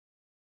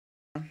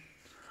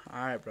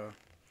All right, bro.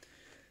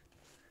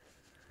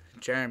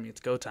 Jeremy,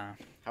 it's go time.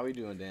 How we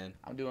doing, Dan?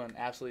 I'm doing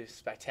absolutely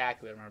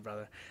spectacular, my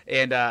brother.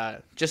 And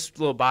just a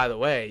little by the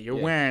way, you're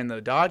wearing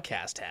the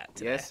DOD-Cast hat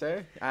today. Yes,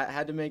 sir. I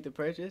had to make the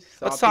purchase.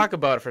 So Let's talk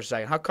about it for a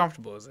second. How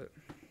comfortable is it?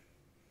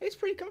 It's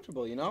pretty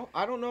comfortable, you know.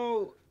 I don't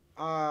know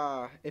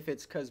if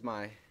it's because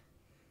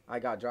I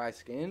got dry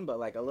skin, but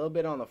like a little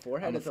bit on the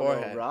forehead. It's a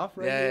little rough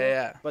right here.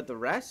 Yeah. But the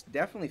rest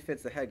definitely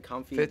fits the head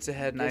comfy. Fits the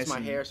head nice. Gives my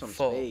hair some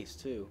full space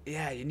too.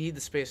 Yeah, you need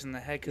the space in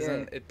the head because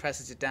then it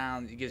presses it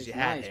down. It gives you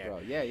hat nice, hair. bro.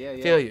 Yeah.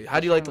 Feel you. How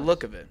do you like the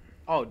look of it?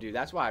 Oh, dude,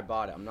 that's why I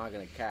bought it. I'm not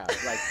gonna cap.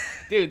 Like,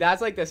 dude,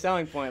 that's like the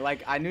selling point.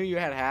 Like, I knew you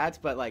had hats,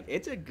 but like,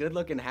 it's a good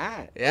looking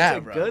hat. Yeah, it's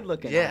a bro. good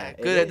looking hat.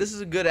 Yeah, good. This is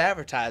a good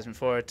advertisement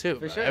for it too.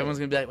 For sure. Everyone's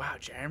gonna be like, "Wow,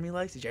 Jeremy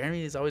likes it.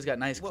 Jeremy's always got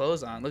nice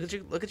clothes on. Look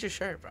at your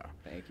shirt, bro.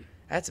 Thank you.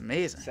 That's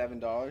amazing. $7,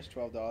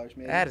 $12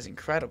 maybe. That is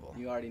incredible.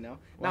 You already know.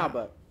 Wow. Nah,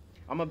 but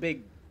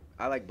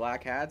I like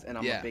black hats, and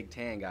I'm a big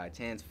tan guy.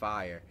 Tan's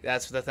fire.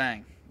 That's the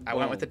thing. I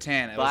went with the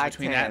tan. It Black was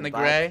between tan, that and the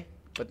gray,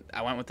 but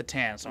I went with the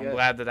tan, so I'm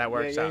glad that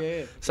works out.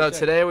 Yeah, so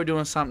today we're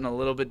doing something a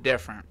little bit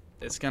different.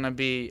 It's going to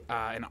be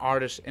an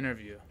artist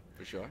interview.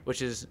 For sure.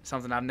 Which is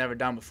something I've never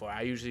done before.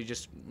 I usually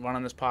just run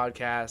on this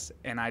podcast,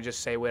 and I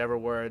just say whatever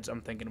words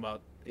I'm thinking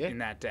about in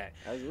that day.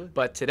 Absolutely.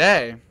 But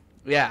today,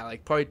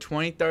 like probably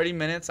 20, 30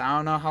 minutes. I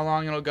don't know how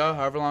long it'll go.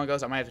 However long it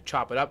goes, I might have to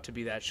chop it up to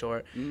be that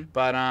short. Mm-hmm.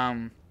 But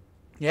I'm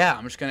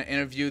just gonna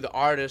interview the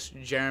artist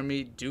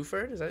Jeremy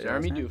Duford. Is that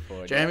Jeremy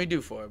Duford? Jeremy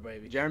Duford,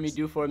 baby. Jeremy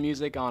Duford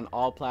music on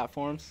all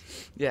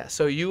platforms. Yeah.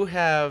 So you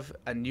had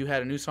a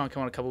new song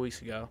come out a couple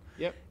weeks ago.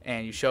 Yep.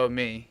 And you showed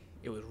me.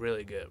 It was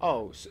really good.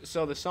 Oh,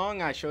 so the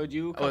song I showed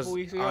you a couple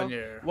weeks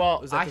ago.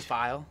 Was that the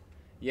file?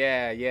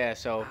 Yeah.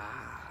 So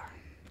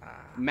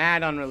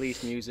mad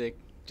unreleased music.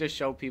 Just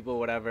show people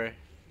whatever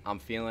I'm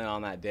feeling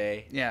on that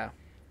day. Yeah.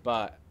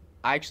 But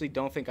I actually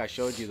don't think I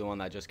showed you the one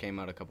that just came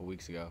out a couple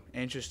weeks ago.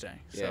 Interesting.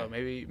 Yeah. So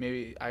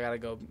maybe I gotta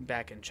go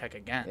back and check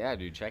again. Yeah,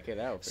 dude, check it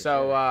out.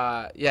 So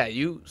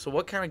So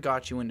what kind of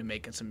got you into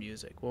making some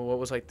music? Well, what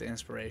was like the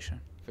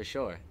inspiration? For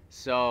sure.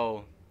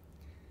 So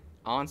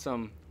on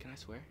some, can I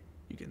swear?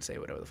 You can say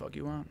whatever the fuck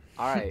you want.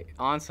 All right,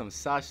 on some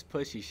sus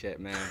pushy shit,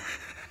 man.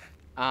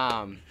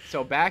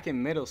 So back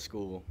in middle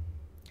school,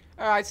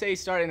 or I'd say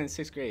starting in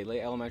 6th grade, late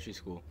elementary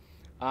school,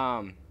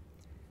 I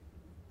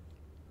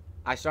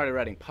started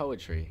writing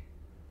poetry.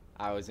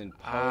 I was in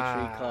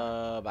poetry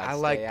club. I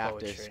stay like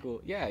after poetry. school.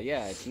 Yeah,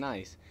 it's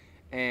nice.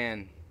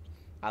 And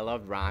I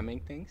loved rhyming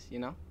things, you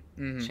know,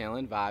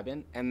 chilling,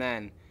 vibing. And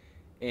then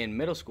in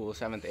middle school,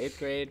 7th, 8th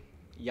grade,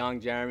 young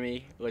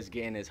Jeremy was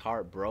getting his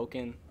heart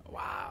broken.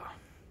 Wow.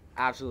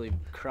 Absolutely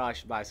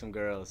crushed by some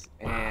girls.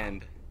 Wow.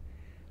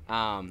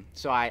 And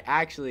so I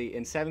actually,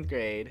 in 7th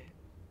grade,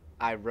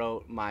 I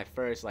wrote my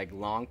first like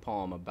long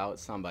poem about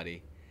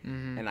somebody.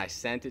 And I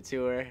sent it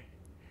to her.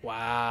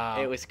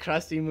 Wow. It was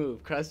crusty move.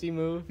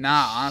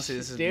 Nah, honestly,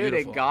 this is Dude,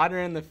 beautiful. it got her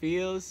in the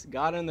feels.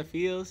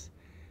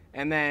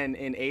 And then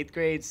in 8th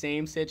grade,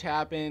 same sitch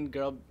happened.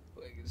 Girl,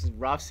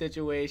 rough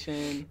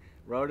situation.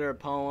 Wrote her a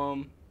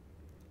poem.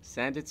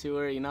 Sent it to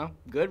her, you know.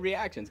 Good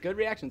reactions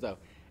though.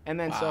 And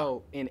then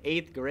so in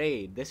 8th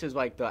grade, this is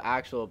like the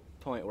actual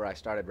point where I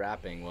started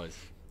writing.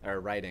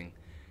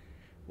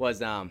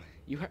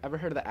 You ever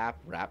heard of the app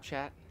Rap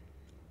Chat?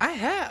 I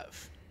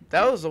have.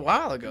 That was a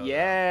while ago.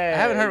 Yeah. I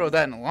haven't heard about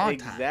that in a long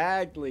time.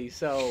 Exactly.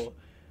 So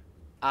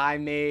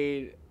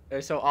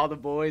so all the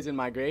boys in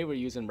my grade were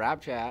using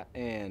Rap Chat,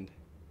 and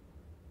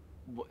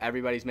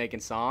everybody's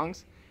making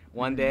songs.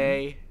 One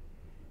day,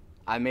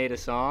 I made a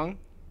song,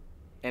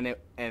 and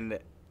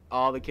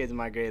all the kids in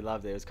my grade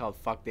loved it. It was called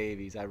Fuck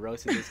Davies. I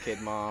roasted this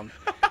kid mom.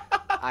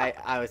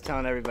 I was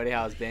telling everybody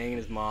how I was banging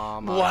his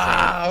mom.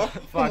 Wow.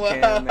 Fuck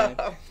him, man.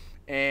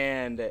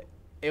 And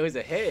it was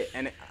a hit,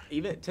 and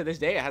even to this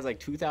day, it has like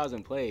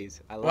 2,000 plays.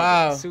 I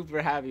love it.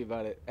 Super happy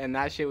about it, and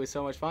that shit was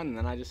so much fun. And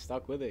then I just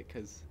stuck with it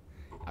because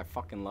I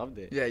fucking loved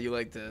it. Yeah, you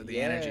like the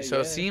energy.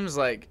 So it seems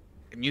like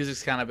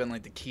music's kind of been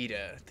like the key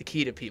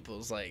to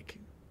people's like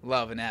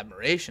love and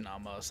admiration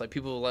almost. Like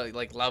people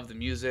like love the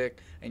music,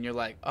 and you're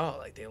like, oh,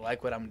 like they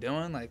like what I'm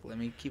doing. Like let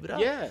me keep it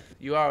up. Yeah.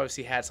 You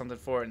obviously had something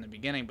for it in the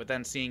beginning, but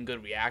then seeing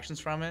good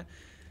reactions from it,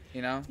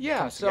 you know.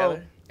 Yeah.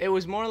 So it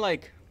was more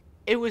like.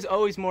 It was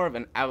always more of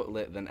an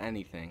outlet than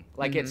anything.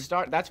 Like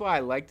that's why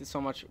I liked it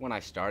so much when I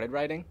started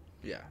writing.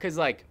 Yeah. Cause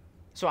like,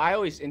 so I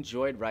always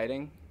enjoyed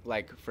writing,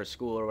 like for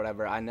school or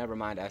whatever. I never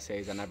mind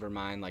essays. I never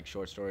mind like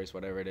short stories,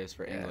 whatever it is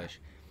for English.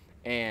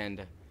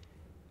 And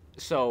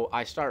so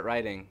I start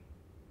writing.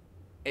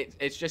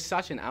 It's just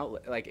such an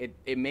outlet. Like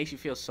it makes you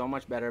feel so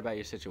much better about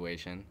your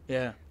situation.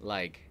 Yeah.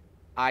 Like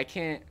I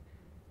can't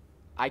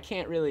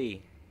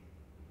really.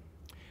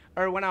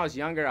 Or when I was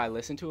younger, I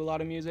listened to a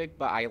lot of music,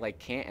 but I like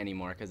can't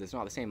anymore because it's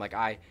not the same. Like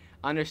I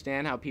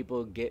understand how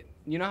people get,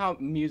 you know how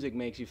music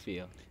makes you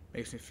feel.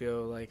 Makes me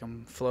feel like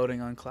I'm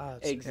floating on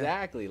clouds.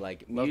 Exactly. Yeah.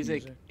 Like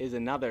music is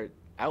another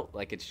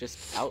like it's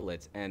just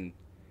outlets, and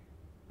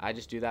I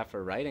just do that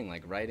for writing.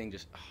 Like writing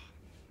just,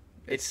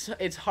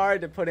 it's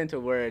hard to put into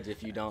words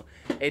if you don't.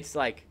 It's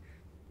like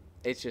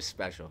it's just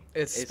special.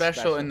 It's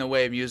special in the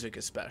way music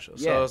is special.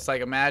 So Yeah. it's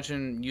like,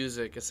 imagine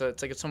music. It's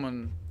like if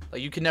someone,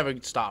 like, you can never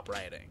stop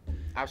writing.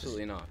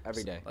 Absolutely not.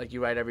 Every day. Like,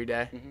 you write every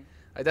day. Mhm.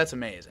 Like, that's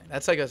amazing.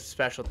 That's like a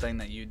special thing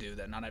that you do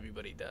that not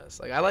everybody does.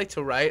 Like, I like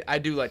to write. I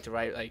do like to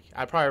write. Like,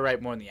 I probably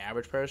write more than the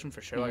average person,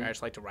 for sure. Like, I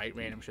just like to write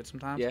random shit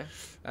sometimes. Yeah.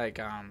 Like,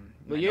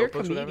 Well, you're a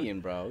comedian,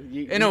 bro.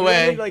 In a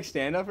way. Really, like,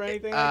 stand up or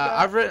anything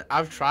like that?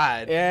 I've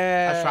tried.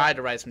 Yeah. I've tried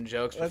to write some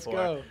jokes Let's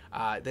before.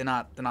 go. They're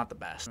not the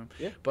best.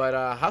 Yeah.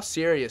 But how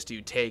serious do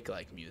you take,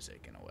 like,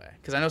 music in a way?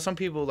 Because I know some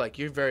people, like,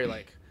 you're very,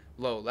 like,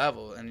 low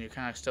level, and you're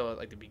kind of still at,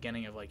 like, the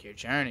beginning of, like, your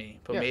journey.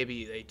 But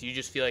maybe, like, do you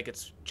just feel like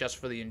it's just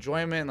for the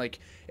enjoyment? Like,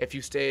 if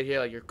you stayed here,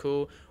 like, you're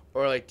cool?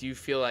 Or, like, do you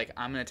feel like,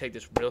 I'm going to take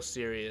this real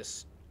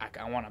serious,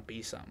 I want to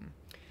be something?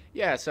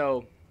 Yeah,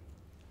 so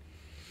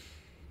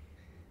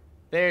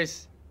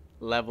there's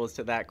levels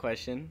to that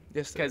question.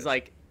 Yes, Because,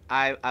 like,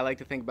 I like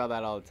to think about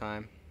that all the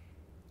time.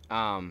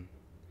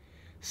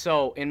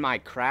 So in my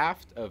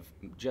craft of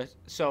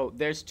so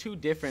there's two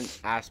different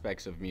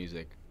aspects of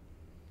music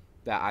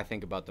that I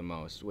think about the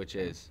most, which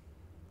is,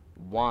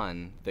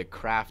 one, the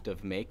craft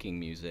of making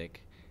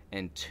music,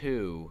 and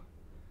two,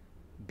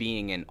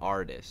 being an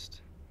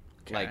artist.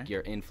 Okay. Like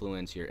your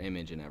influence, your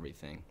image, and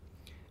everything.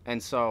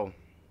 And so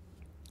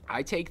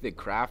I take the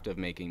craft of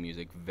making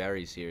music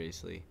very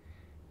seriously.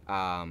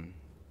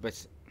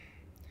 But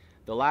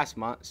the last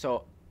month,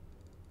 so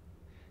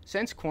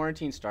since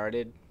quarantine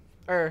started,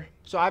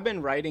 so I've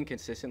been writing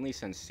consistently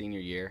since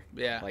senior year.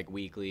 Yeah. Like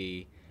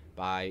weekly,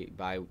 by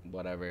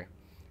whatever.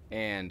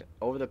 And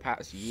over the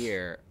past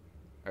year,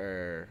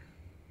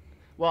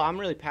 well, I'm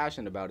really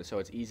passionate about it, so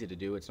it's easy to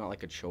do. It's not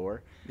like a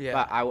chore. Yeah.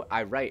 But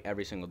I write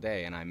every single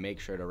day, and I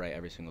make sure to write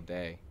every single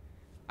day.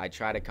 I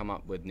try to come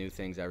up with new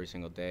things every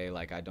single day.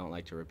 Like, I don't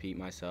like to repeat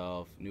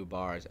myself. New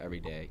bars every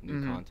day,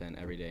 new content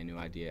every day, new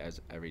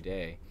ideas every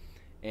day.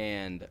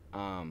 And,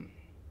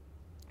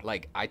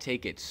 like, I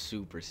take it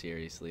super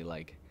seriously.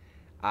 Like,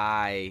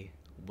 I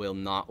will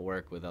not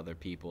work with other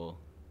people.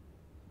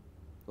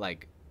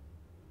 Like,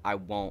 I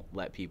won't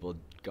let people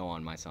go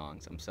on my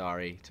songs. I'm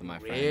sorry to my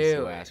friends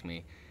who ask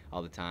me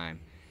all the time,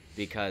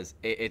 because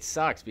it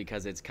sucks,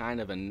 because it's kind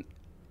of an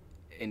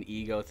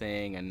ego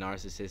thing, a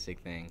narcissistic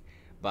thing.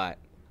 But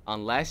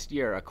unless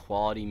you're a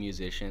quality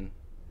musician,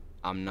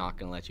 I'm not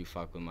gonna let you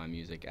fuck with my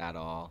music at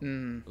all.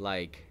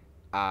 Like,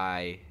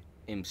 I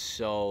am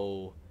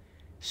so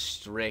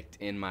strict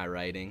in my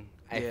writing.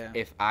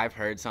 If I've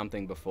heard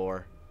something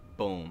before,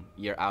 boom,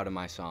 you're out of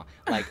my song.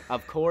 Like,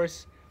 of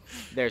course,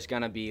 there's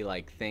gonna be,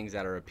 like, things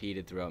that are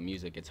repeated throughout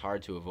music. It's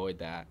hard to avoid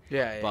that.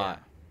 But,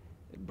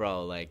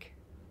 bro, like,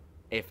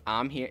 if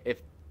I'm here,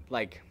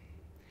 like,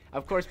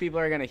 of course people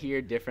are gonna hear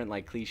different,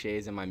 like,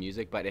 cliches in my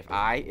music, but if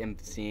I am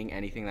seeing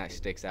anything that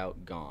sticks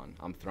out, gone.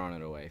 I'm throwing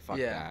it away. Fuck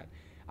that.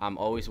 I'm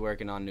always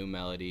working on new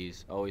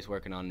melodies, always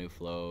working on new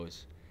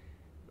flows.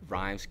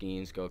 Rhyme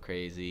schemes go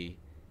crazy.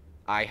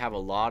 I have a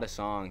lot of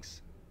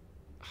songs.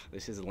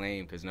 This is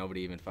lame because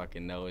nobody even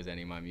fucking knows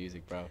any of my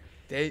music, bro.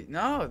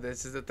 No,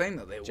 this is the thing,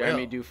 though.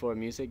 Jeremy Duford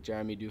music,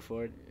 Jeremy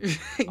Duford.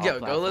 Yo,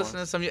 go listen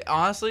to some.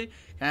 Honestly,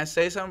 can I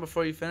say something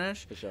before you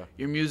finish? For sure.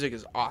 Your music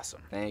is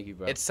awesome. Thank you,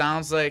 bro. It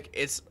sounds like,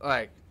 it's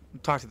like,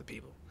 talk to the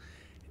people.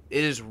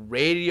 It is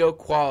radio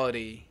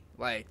quality,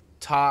 like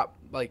top,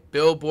 like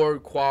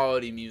Billboard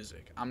quality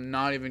music. I'm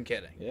not even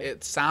kidding. Yeah.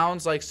 It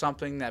sounds like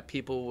something that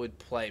people would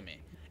play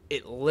me.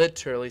 It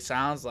literally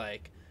sounds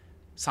like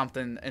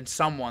something and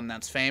someone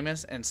that's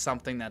famous and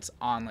something that's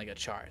on, like, a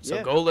chart.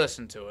 So go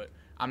listen to it.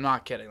 I'm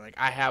not kidding. Like,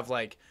 I have,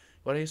 like,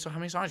 how many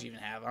songs do you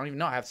even have? I don't even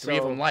know. I have 3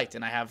 of them liked,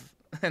 and I have,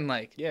 and,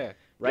 like, right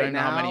now,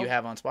 now, how many you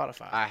have on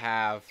Spotify? I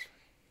have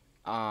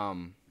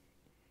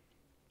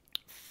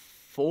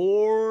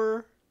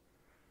 4,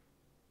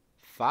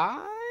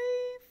 5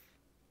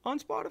 on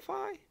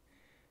Spotify,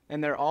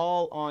 and they're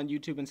all on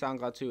YouTube and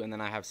SoundCloud too. And then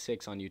I have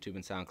 6 on YouTube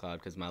and SoundCloud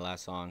because my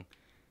last song,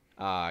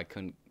 I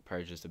couldn't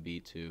purchase a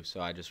beat to,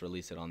 so I just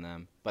released it on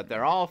them. But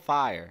they're all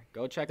fire.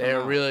 Go check them out.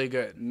 They're really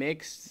good.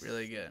 Mixed.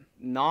 Really good.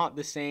 Not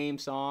the same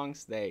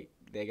songs. They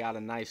got a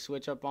nice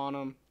switch up on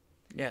them.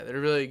 Yeah, they're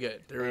really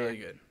good. They're really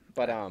good.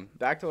 But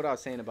back to what I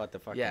was saying about the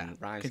fucking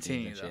rhyme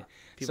continue, schemes and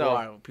shit.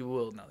 Though. People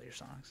will know your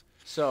songs.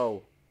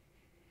 So,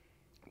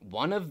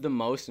 one of the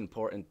most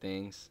important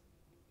things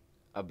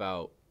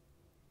about,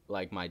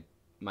 like, my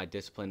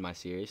discipline, my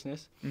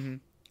seriousness,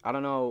 I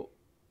don't know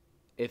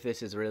if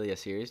this is really a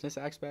seriousness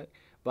aspect,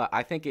 but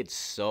I think it's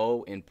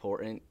so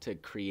important to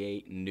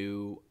create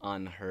new,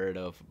 unheard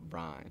of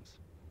rhymes.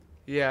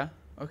 Yeah,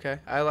 okay.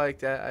 I like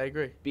that. I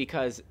agree.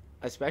 Because,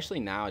 especially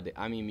nowadays,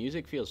 I mean,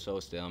 music feels so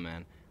still,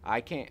 man.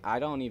 I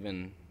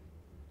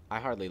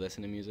hardly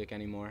listen to music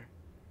anymore,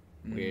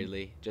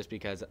 weirdly, just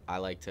because I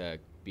like to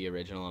be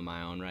original in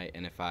my own right,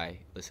 and if I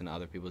listen to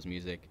other people's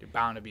music, you're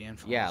bound to be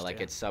influenced. Yeah,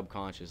 like, it's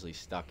subconsciously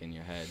stuck in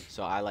your head.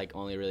 So I, like,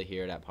 only really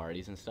hear it at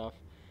parties and stuff.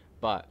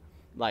 But,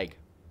 like,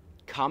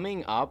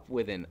 coming up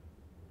with an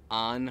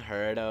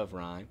unheard of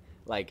rhyme,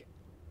 like,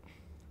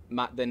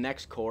 the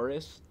next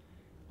chorus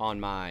on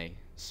my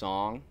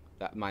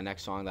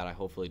next song that I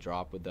hopefully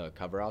drop with the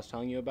cover I was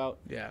telling you about,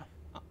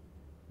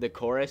 the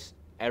chorus,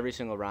 every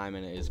single rhyme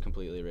in it is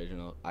completely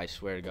original. I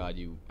swear to God,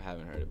 you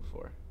haven't heard it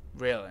before.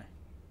 Really?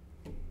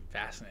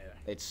 Fascinating.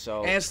 It's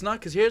so. And it's not,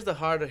 because here's the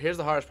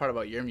hardest part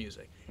about your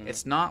music. Mhm.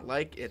 It's not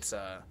like it's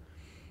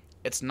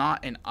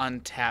not an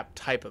untapped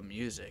type of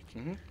music.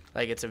 Mhm.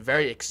 Like, it's a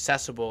very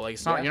accessible. Like,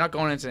 it's not. Yeah. You're not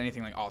going into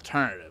anything like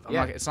alternative.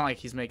 Yeah. It's not like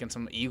he's making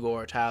some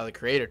Igor or Tyler the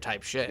Creator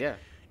type shit. Yeah.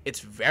 It's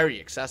very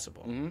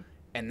accessible, Mhm.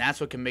 and that's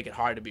what can make it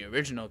hard to be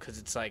original, because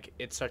it's like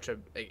it's such a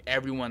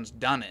everyone's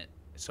done it.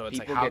 So it's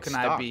People like, how get can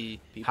stuck. I be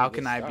People how get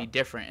can I be stuck.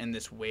 different in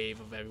this wave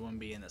of everyone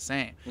being the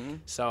same? Mhm.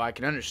 So I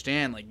can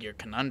understand like your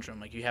conundrum.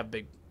 Like, you have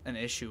an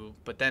issue,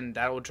 but then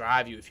that will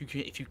drive you if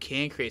you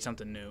can create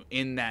something new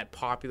in that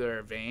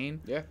popular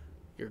vein. Yeah.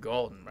 You're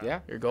golden, bro. Yeah.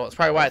 You're golden. It's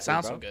probably why it Hopefully,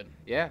 sounds bro. so good.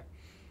 Yeah.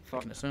 I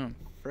can assume.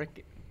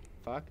 Fucking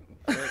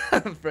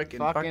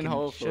Fucking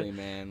hopefully, shit.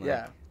 man. Like,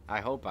 Yeah. I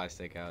hope I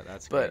stick out.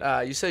 That's great.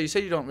 But you said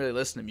you don't really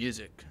listen to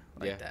music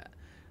like Yeah. that.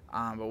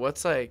 But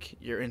what's like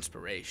your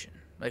inspiration?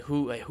 Like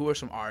who are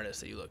some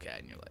artists that you look at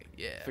and you're like,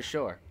 yeah. For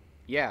sure.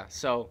 Yeah.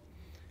 So,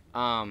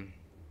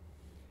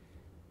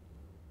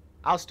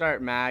 I'll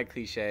start mad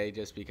cliche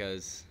just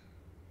because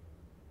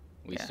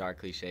we Yeah. start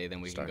cliche,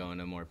 then we Start. can go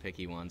into more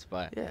picky ones.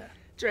 But Yeah.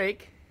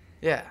 Drake.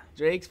 Yeah.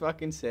 Drake's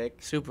fucking sick.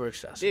 Super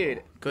accessible.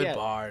 Dude, Good yeah.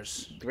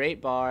 bars.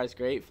 Great bars,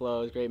 great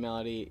flows, great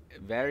melody.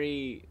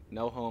 Very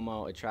no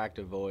homo,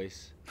 attractive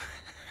voice.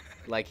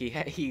 Like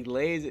he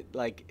lays it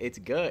like it's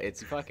good.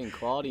 It's fucking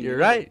quality. You're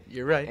music. right.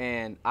 You're right.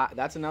 And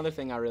that's another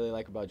thing I really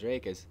like about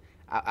Drake is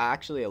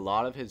actually a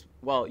lot of his.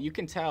 Well, you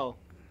can tell.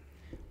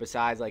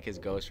 Besides like his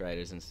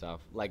ghostwriters and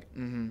stuff, like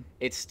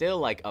it's still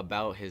like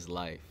about his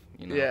life.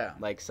 You know. Yeah.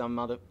 Like a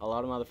lot of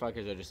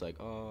motherfuckers are just like,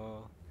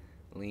 oh,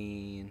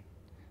 lean,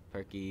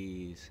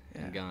 perkies,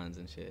 Yeah. and guns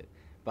and shit.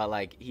 But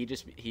like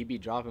he be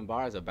dropping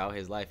bars about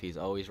his life. He's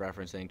always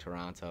referencing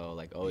Toronto,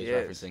 like always He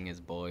is. referencing his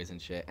boys and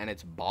shit. And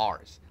it's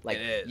bars. Like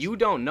It is. you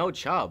don't know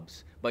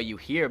Chubbs, but you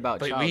hear about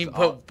But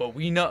Chubbs.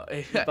 we know.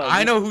 But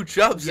I know who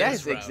Chubbs is.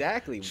 Yes, Bro.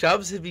 exactly.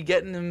 Chubbs would be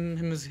getting him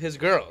his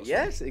girls.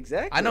 Yes,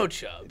 exactly. I know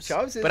Chubbs.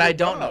 Chubbs is but a I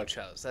don't know dog.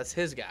 Chubbs. That's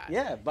his guy.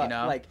 Yeah, but you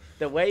know? like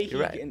the way he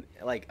You're right. can,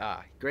 like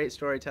great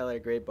storyteller,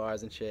 great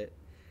bars and shit.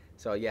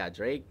 So yeah,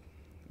 Drake,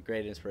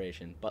 great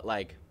inspiration. But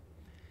like,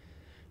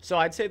 so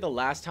I'd say the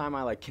last time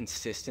I like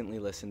consistently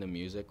listened to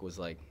music was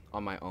like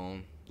on my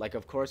own. Like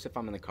of course if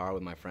I'm in the car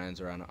with my friends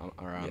or I'm at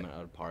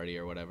a party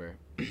or whatever,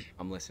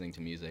 I'm listening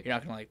to music. You're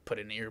not gonna like put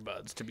in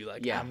earbuds to be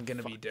like, Yeah, I'm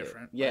gonna be fuck it.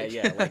 different. Yeah, Like,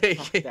 yeah. Like,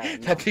 fuck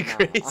that. That'd be No,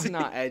 crazy. I'm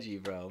not edgy,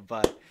 bro.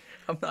 But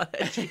I'm not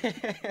edgy.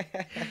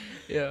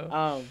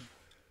 Yeah.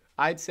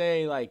 I'd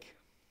say like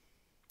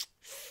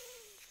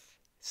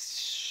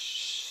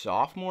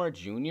sophomore,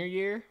 junior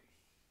year,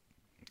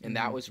 and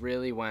that was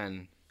really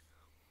when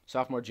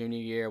sophomore, junior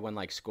year when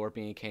like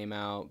Scorpion came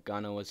out,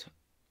 Gunna was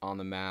on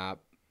the map,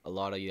 a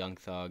lot of Young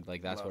Thug,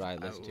 like that's what I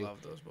listened to. I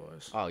love those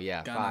boys. Oh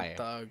yeah, Gunna, fire.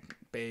 Thug,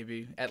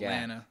 Baby,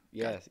 Atlanta.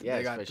 Yes, They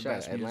yes, got for the sure.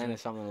 best music.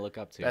 Atlanta's something to look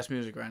up to. Best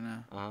music right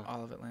now. Uh-huh.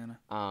 All of Atlanta.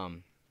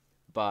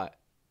 But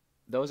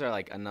those are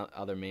like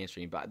other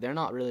mainstream, but they're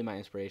not really my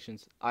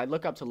inspirations. I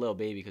look up to Lil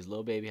Baby because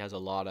Lil Baby has a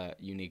lot of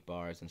unique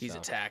bars and He's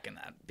stuff. attacking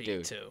that beat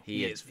Dude, too. he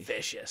He is- is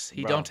vicious.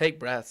 He Bro. don't take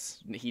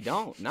breaths. He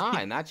don't, nah,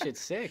 and that shit's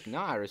sick.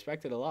 Nah, I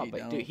respect it a lot. He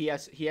But dude, don't. he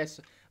has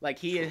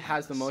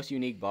has the most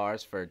unique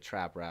bars for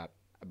trap rap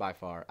by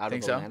far. Out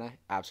Think of so? Atlanta,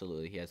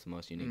 absolutely, he has the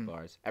most unique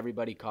bars.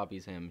 Everybody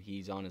copies him.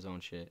 He's on his own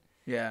shit.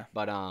 Yeah.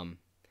 But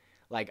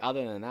like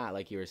other than that,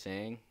 like you were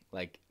saying,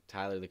 like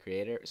Tyler the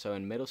Creator. So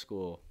in middle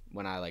school,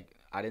 when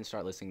I didn't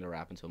start listening to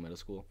rap until middle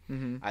school.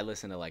 I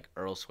listened to like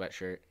Earl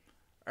Sweatshirt.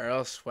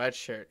 Earl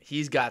Sweatshirt.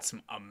 He's got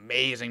some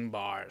amazing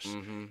bars.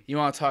 Mm-hmm. You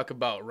want to talk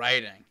about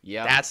writing?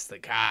 Yep. That's the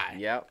guy.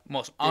 Yep.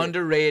 Most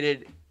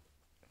underrated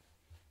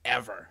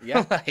ever.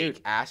 Yeah, Like,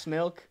 dude, ass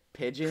milk,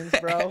 pigeons,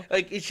 bro.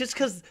 like it's just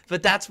because,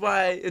 but that's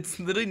why it's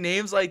literally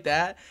names like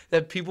that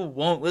people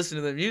won't listen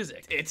to their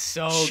music. It's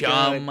so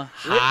Chum, good.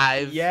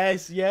 Hive.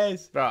 Yes.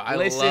 Bro, I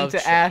listen love to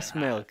Chum Ass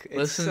and Hive. Milk. It's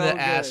Listen so to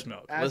Ass good.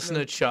 Milk. Ass Listen to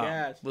Milk, Chum.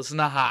 yes. Listen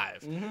to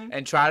Hive. Mhm.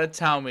 And try to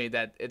tell me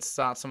that it's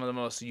not some of the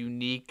most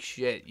unique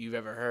shit you've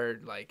ever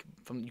heard. Like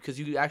because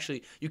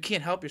you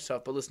can't help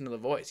yourself but listen to the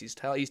voice. He's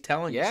telling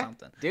you Yeah,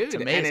 something. dude, It's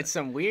amazing. and it's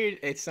some weird.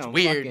 It's some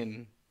weird.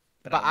 fucking.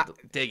 but but I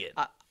dig it.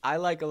 I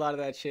like a lot of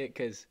that shit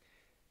because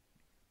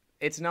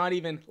it's not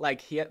even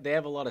like they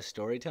have a lot of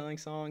storytelling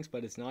songs,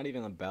 but it's not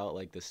even about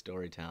like the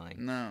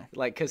storytelling. No.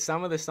 Like, cause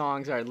some of the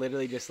songs are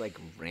literally just like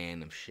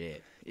random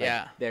shit. Like,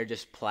 Yeah. they're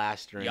just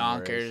plastering words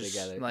Yonkers,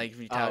 together. like if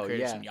you Tyler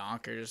created yeah. some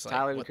Yonkers, like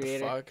Tyler what the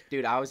Creator, the fuck?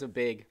 dude. I was a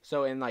big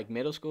in like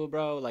middle school,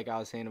 bro. Like I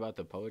was saying about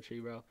the poetry,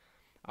 bro.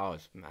 I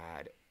was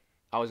mad.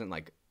 I wasn't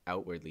like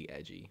outwardly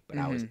edgy, but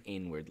I was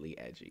inwardly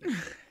edgy.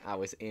 I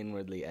was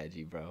inwardly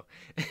edgy, bro.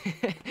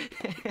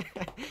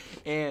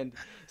 And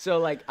so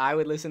like I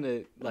would listen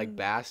to like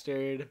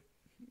Bastard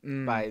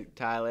by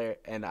Tyler,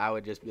 and I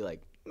would just be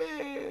like,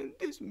 man,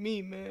 this is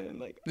me, man.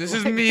 Like This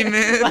is me,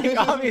 man. Like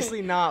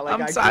obviously not. Like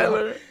I'm I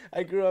Tyler.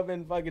 I grew up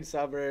in fucking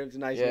suburbs,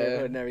 nice Yeah.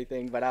 neighborhood and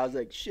everything, but I was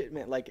like, shit,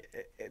 man. Like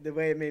the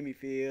way it made me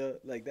feel,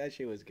 like that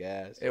shit was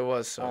gas. It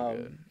was so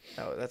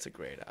good. That's a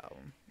great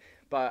album.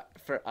 But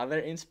for other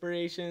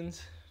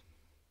inspirations,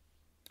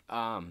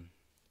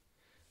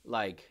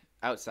 like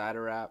outside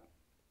of rap,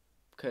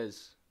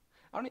 because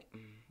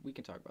we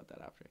can talk about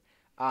that after.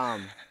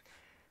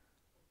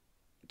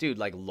 Dude,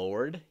 like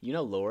Lord, you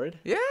know Lord?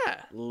 Yeah.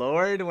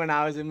 Lord, when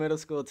I was in middle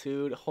school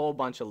too, a whole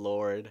bunch of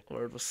Lord.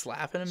 Lord was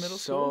slapping in middle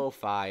school. So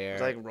fire. It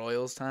was like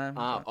Royals time.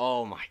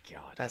 Oh my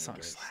god. That song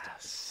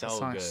slaps.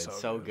 So good.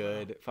 So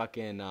good.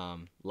 Fucking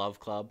Love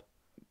Club.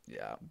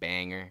 Yeah.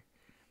 Banger.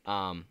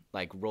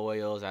 Like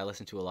Royals, I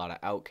listen to a lot of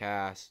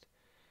Outkast.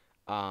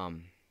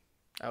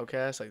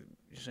 Outkast, like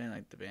you're saying,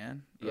 like the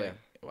band. Yeah. Like,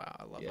 wow,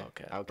 I love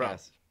Outkast.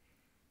 Outkast.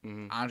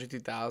 Mm-hmm. Andre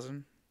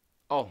 2000.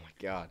 Oh my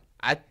god.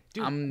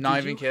 I'm not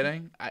even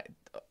kidding.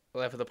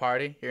 Life of the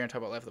Party. You're gonna talk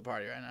about Life of the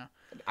Party right now.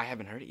 I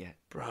haven't heard it yet.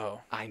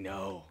 Bro. I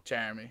know.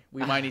 Jeremy,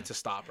 we might need to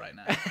stop right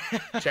now.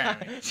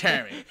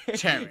 Jeremy.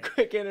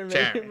 Quick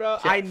intermission, bro.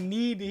 I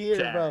need to hear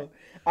it, bro.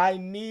 I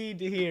need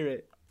to hear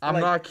it.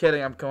 I'm not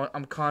kidding.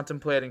 I'm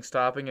contemplating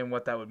stopping and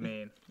what that would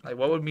mean. Like,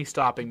 what would me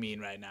stopping mean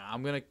right now?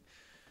 I'm gonna.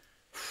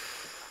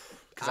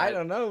 I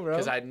don't know, bro.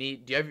 Because I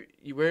need. Do you have?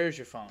 Where's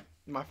your phone?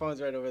 My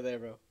phone's right over there,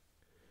 bro.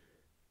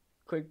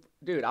 Quick,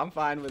 dude. I'm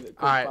fine with it.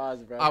 Quick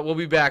pause, bro. We'll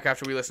be back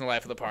after we listen to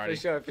Life of the Party.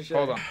 For sure.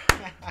 Hold on.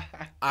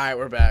 All right,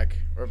 we're back.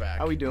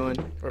 How we doing?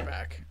 We're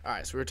back. All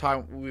right, so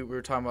we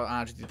were talking about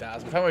Andre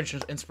 2000. We're talking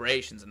about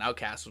inspirations, and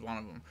Outkast was one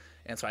of them.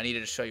 And so I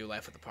needed to show you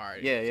Life of the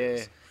Party.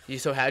 Yeah.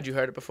 So had you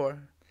heard it before?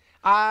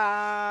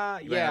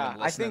 Yeah.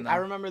 I think I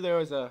remember there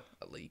was a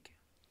leak.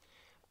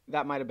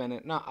 That might have been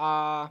it. No,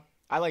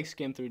 I like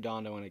skimmed through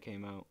Donda when it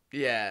came out.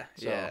 Yeah,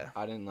 so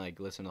I didn't like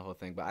listen to the whole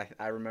thing, but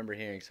I remember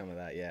hearing some of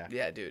that. Yeah.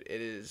 Yeah, dude,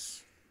 it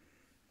is.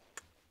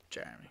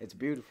 Jeremy, it's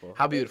beautiful.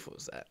 How beautiful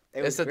is that?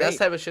 It's the that's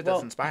type of shit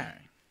that's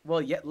inspiring.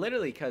 Well, yeah,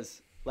 literally,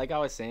 because like I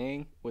was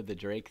saying with the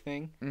Drake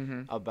thing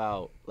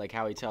about like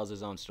how he tells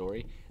his own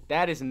story,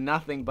 that is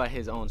nothing but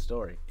his own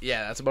story.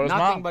 Yeah, that's about his mom.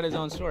 Nothing but his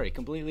own story.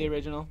 Completely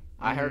original.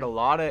 I heard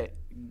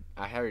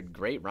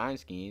great rhyme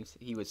schemes.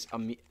 He was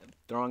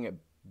throwing it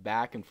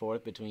back and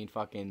forth between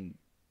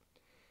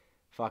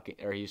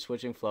or he was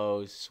switching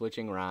flows,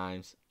 switching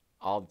rhymes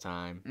all the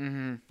time.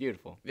 Mm-hmm.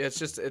 Beautiful. Yeah,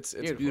 it's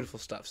beautiful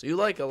stuff. So you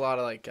like a lot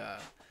of like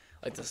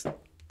the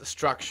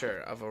structure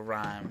of a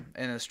rhyme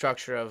and the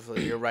structure of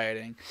your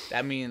writing.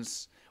 That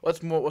means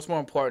what's more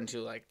important to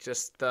you, like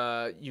just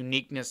the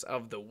uniqueness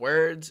of the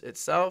words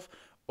itself,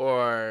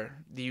 or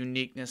the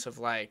uniqueness of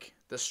like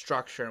the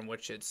structure in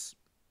which it's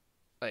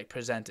like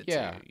presented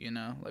to you. You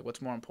know, like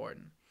what's more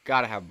important?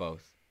 Gotta have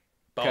both.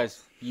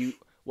 Because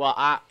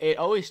I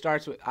always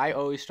start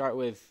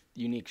with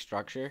unique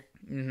structure.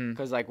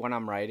 Because like when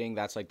I'm writing,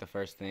 that's like the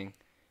first thing.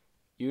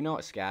 You know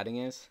what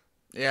scatting is?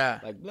 Yeah.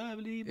 Like blah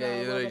blah blah. Yeah,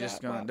 you're literally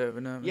just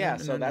going. Yeah,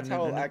 so that's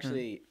how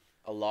actually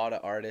a lot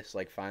of artists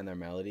like find their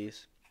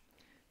melodies.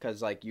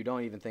 Because like you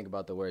don't even think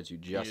about the words, you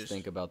just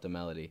think about the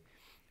melody,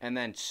 and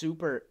then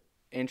super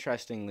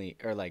interestingly,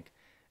 or like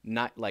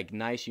not like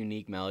nice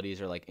unique melodies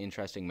or like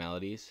interesting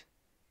melodies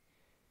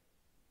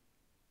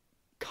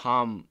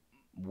come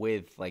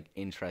with like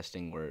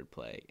interesting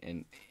wordplay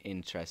and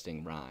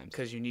interesting rhymes.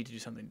 Because you need to do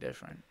something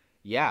different.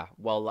 Yeah,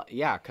 well,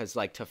 yeah, because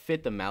like to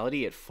fit the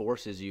melody, it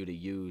forces you to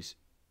use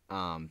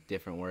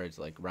different words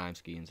like rhyme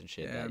schemes and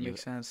shit. Yeah, that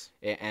makes sense.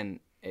 And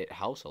it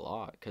helps a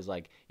lot because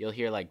like you'll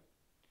hear like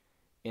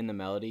in the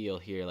melody, you'll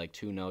hear like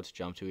two notes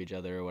jump to each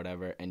other or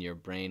whatever, and your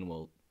brain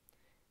will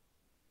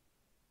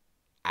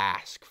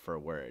ask for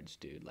words,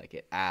 dude. Like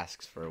it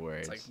asks for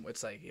words.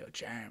 It's like yo,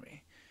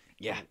 Jeremy.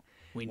 Yeah.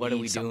 What are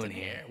we doing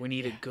here? We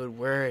need a good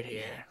word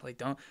here. Yeah.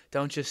 Like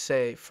don't just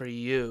say for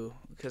you,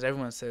 because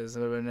everyone says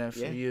for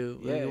you.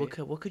 Yeah.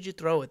 What could you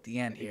throw at the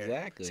end here?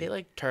 Exactly. Say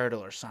like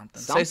turtle or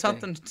something. Say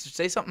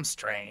something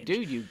strange.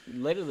 Dude, you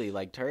literally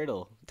like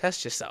turtle.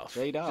 Test yourself.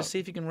 Straight up. Just see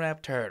if you can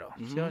rap turtle.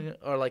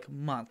 Or like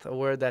month, a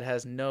word that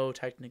has no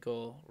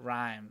technical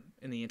rhyme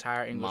in the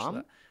entire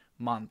English.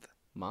 Month.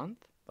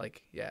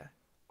 Like yeah.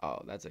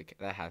 Oh, that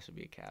has to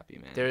be a cappy,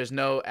 man. There is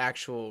no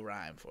actual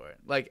rhyme for it.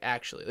 Like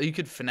actually, you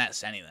could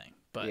finesse anything.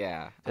 But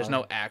there's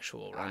no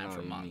actual rhyme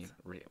for month.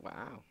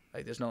 Wow.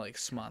 Like there's no like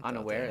smonth.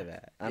 Unaware of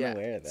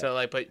that. So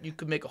like, but you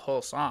could make a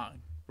whole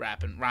song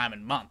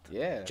rhyming month.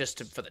 Yeah.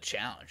 Just for the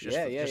challenge. For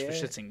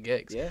shits and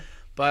gigs. Yeah.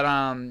 But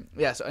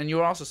So and you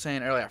were also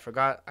saying earlier,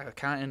 I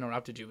kind of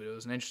interrupted you, but it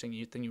was an interesting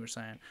thing you were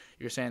saying.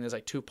 You were saying there's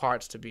like two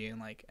parts to being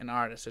like an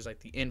artist. There's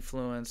like the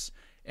influence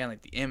and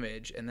like the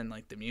image, and then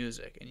like the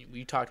music. And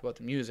we talked about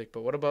the music,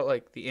 but what about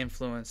like the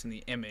influence and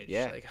the image?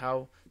 Yeah. Like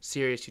how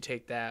serious you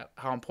take that?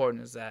 How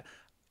important is that?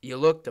 You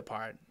look the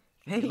part.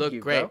 You look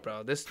great,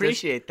 bro.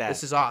 Appreciate that.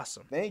 This is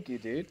awesome. Thank you,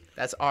 dude.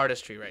 That's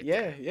artistry right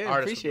there. Yeah,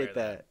 appreciate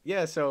that.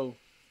 Yeah, so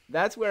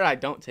that's where I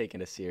don't take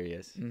it as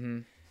serious.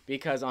 Mm-hmm.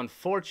 Because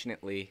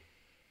unfortunately,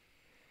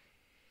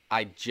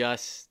 I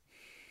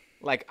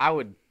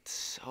would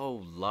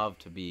so love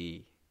to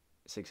be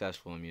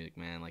successful in music,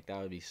 man. Like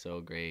that would be so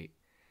great.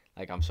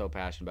 Like I'm so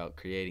passionate about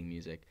creating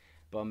music.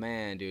 But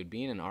man, dude,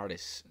 being an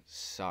artist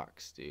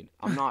sucks, dude.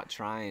 I'm not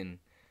trying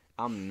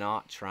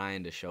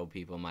to show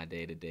people my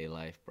day-to-day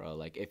life, bro.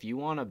 Like, if you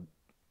want to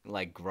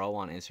like grow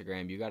on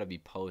Instagram, you got to be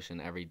posting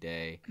every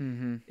day.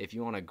 Mm-hmm. If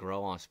you want to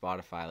grow on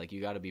Spotify, like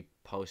you got to be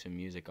posting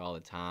music all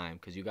the time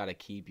because you got to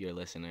keep your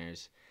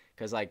listeners.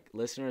 Because like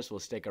listeners will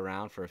stick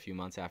around for a few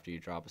months after you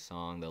drop a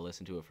song. They'll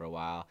listen to it for a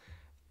while.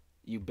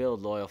 You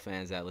build loyal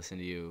fans that listen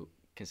to you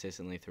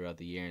consistently throughout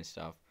the year and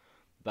stuff.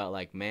 But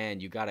like, man,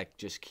 you got to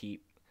just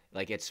keep,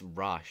 like, it's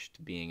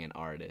rushed being an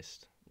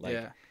artist. Like,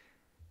 yeah.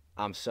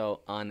 I'm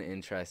so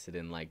uninterested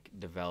in like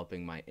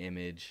developing my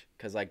image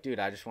because like, dude,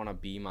 I just want to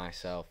be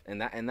myself,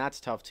 and that's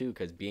tough too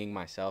because being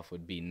myself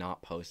would be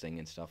not posting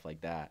and stuff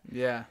like that.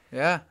 Yeah,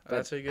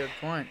 that's a good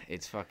point.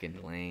 It's fucking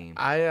lame.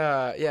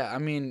 I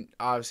mean,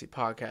 obviously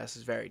podcast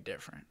is very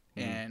different,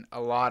 and a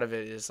lot of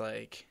it is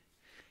like,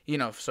 you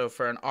know, so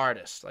for an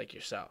artist like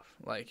yourself,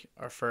 like,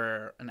 or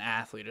for an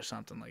athlete or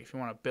something, like if you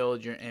want to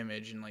build your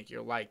image and like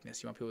your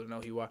likeness, you want people to know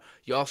who you are,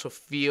 you also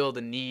feel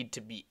the need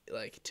to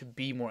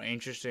be more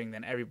interesting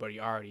than everybody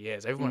already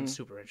is. Everyone's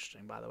super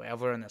interesting, by the way.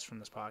 I've learned this from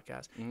this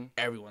podcast.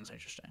 Everyone's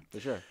interesting. For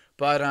sure.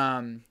 But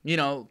you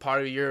know,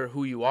 part of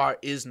who you are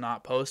is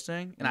not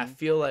posting, and I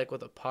feel like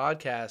with a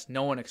podcast,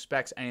 no one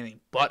expects anything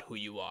but who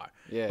you are.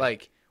 Yeah.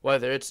 Like,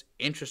 whether it's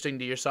interesting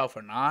to yourself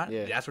or not,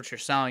 that's what you're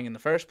selling in the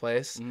first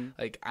place.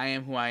 Like, I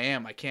am who I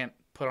am. I can't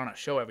put on a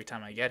show every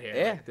time I get here.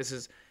 Yeah. Like, this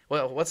is,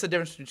 well, what's the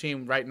difference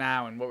between right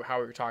now and how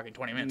we were talking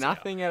 20 minutes ago?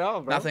 Nothing at all,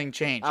 bro. Nothing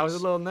changes. I was a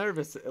little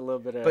nervous a little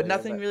bit earlier. But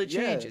nothing really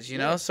changes, you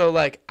know? So,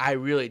 like, I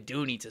really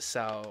do need to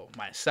sell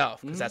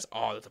myself because that's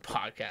all that the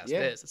podcast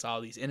is. It's all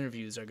these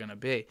interviews are going to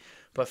be.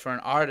 But for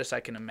an artist,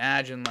 I can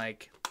imagine,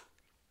 like,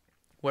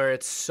 where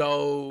it's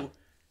so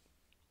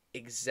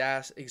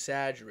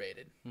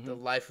exaggerated, the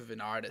life of an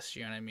artist,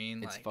 you know what I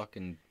mean? It's like,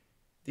 fucking,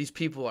 these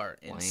people are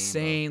lame,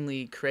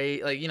 insanely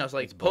crazy. Like, you know, it's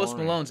like Post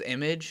Malone's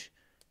image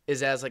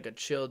is as like a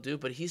chill dude,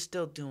 but he's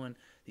still doing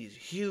these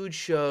huge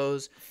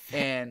shows,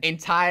 and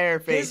entire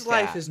face his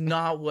life is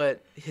not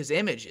what his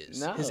image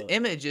is. No. His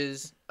image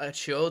is a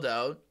chilled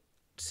out,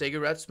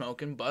 cigarette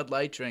smoking, Bud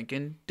Light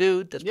drinking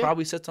dude that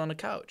probably sits on the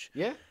couch.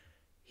 Yeah.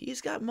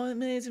 He's got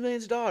millions and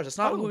millions of dollars. That's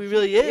not who he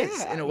really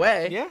is, in a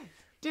way. Yeah.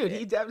 Dude,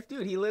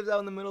 he lives out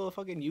in the middle of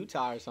fucking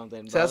Utah or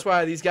something. So that's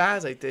why these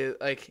guys,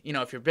 like, you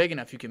know, if you're big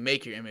enough, you can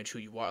make your image who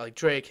you are. Like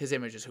Drake, his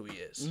image is who he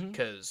is,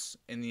 because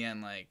in the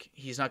end, like,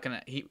 he's not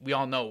gonna. We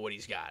all know what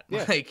he's got.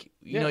 Yeah. Like,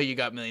 you know, you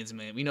got millions and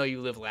millions. We know you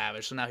live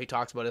lavish, so now he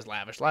talks about his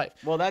lavish life.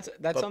 Well, that's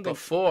but something.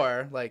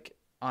 Before, like,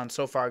 on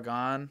So Far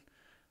Gone,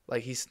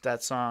 like,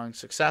 that song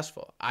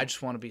Successful. I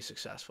just want to be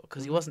successful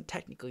because he wasn't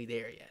technically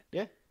there yet.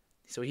 Yeah.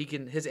 So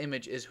his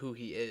image is who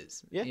he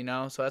is, yeah. You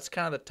know? So that's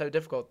kind of the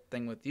difficult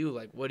thing with you.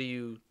 Like, what do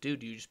you do?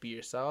 Do you just be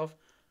yourself?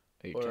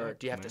 Or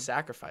do you have to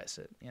sacrifice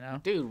it, you know?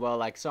 Dude, well,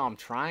 like, so I'm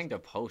trying to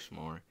post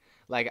more.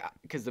 Like,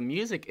 because the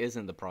music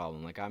isn't the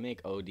problem. Like, I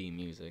make OD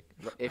music.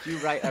 If you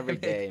write every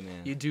day,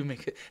 man. You do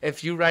make it.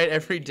 If you write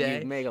every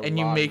day and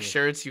you make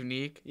sure it's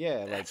unique,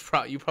 yeah,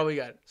 like, you probably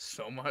got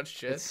so much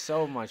shit. It's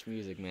so much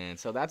music, man.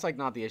 So that's, like,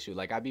 not the issue.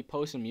 Like, I be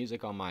posting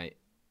music on my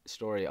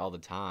story all the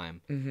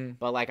time,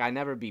 but like I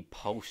never be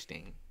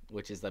posting,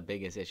 which is the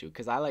biggest issue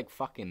because I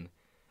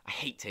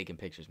hate taking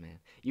pictures, man.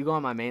 You go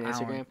on my main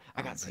Instagram,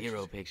 I got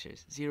zero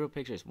pictures,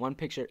 one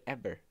picture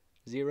ever,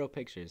 0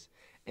 pictures,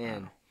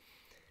 and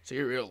so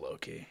you're real low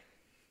key,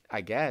 I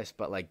guess.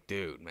 But like,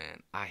 dude,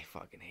 man, I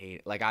fucking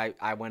hate it. Like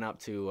I went up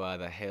to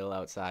the hill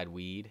outside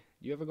Weed.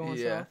 You ever go on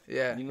stuff?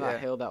 Yeah. You know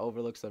that hill that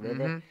overlooks the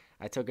river?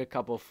 I took a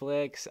couple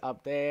flicks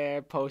up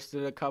there,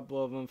 posted a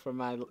couple of them for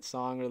my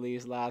song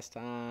release last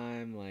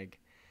time. Like,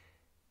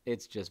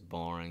 it's just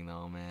boring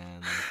though,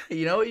 man.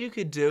 You know what you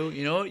could do?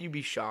 You know what you'd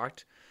be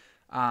shocked?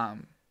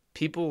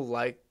 People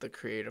like the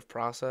creative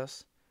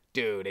process.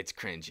 Dude, it's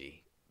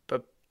cringy.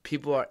 But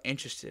people are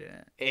interested in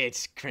it.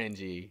 It's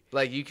cringy.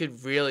 Like, you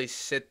could really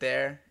sit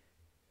there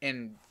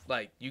and,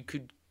 like, you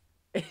could,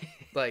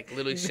 like,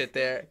 literally sit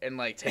there and,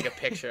 like, take a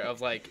picture of,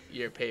 like,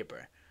 your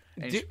paper.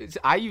 Dude,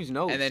 I use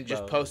notes. And then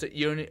just post it.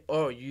 You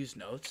use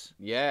notes?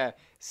 Yeah.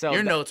 So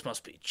your notes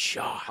must be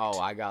chalked. Oh,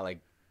 I got, like,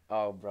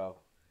 bro.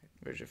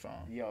 Where's your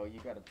phone? Yo, you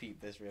gotta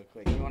peep this real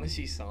quick. You wanna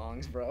see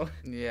songs, bro?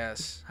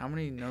 Yes. How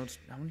many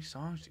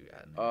songs do you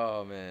got?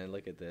 Oh, man,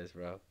 look at this,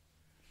 bro.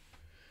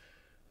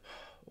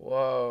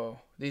 Whoa.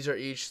 These are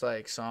each,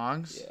 like,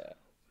 songs? Yeah.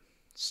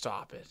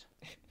 Stop it.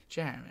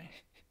 Jeremy.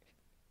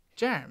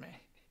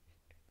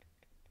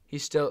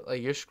 He's still,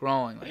 like, you're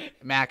scrolling,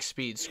 like, max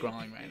speed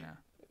scrolling right now.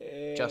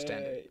 Just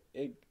ended.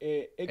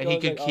 And he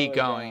could keep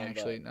going,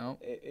 actually. No?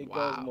 It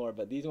goes more,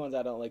 but these ones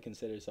I don't, like,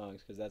 consider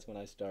songs because that's when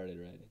I started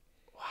writing.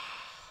 Wow.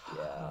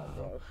 Yeah,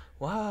 bro.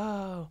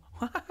 Wow.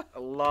 A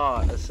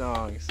lot of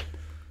songs.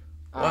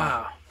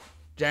 Wow.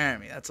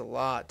 Jeremy, that's a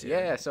lot, dude.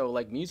 Yeah, so,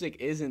 like, music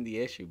isn't the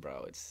issue,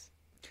 bro. It's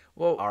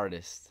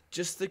artist.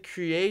 Just the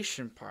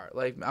creation part.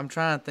 Like, I'm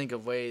trying to think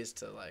of ways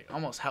to, like,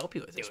 almost help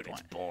you at this point. Dude,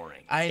 it's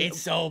boring. It's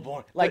so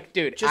boring. Like,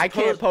 dude, I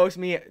can't post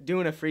me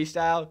doing a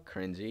freestyle.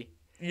 Cringy.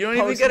 You don't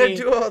even gotta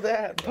do all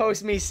that.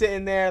 Post me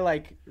sitting there,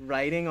 like,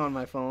 writing on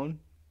my phone.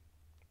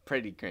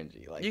 Pretty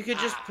cringy. Like, you could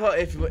just put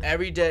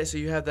every day. So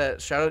you have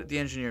that. Shout out the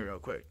engineer real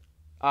quick.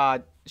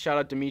 Shout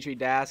out Dimitri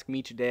Dask,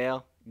 Meet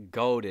Dale.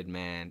 Goated,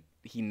 man.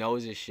 he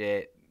knows his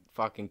shit.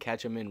 Fucking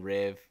catch him in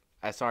Riv,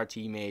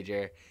 SRT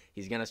major.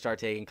 He's gonna start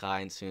taking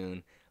clients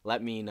soon.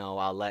 Let me know.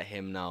 I'll let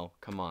him know.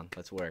 Come on,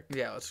 let's work.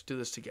 Yeah, let's do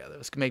this together.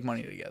 Let's make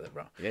money together,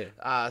 bro.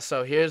 Yeah.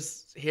 So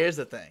here's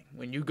the thing.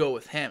 When you go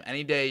with him,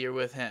 any day you're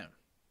with him,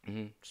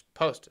 just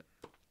post it.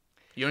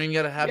 You don't even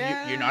gotta have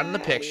you're not in the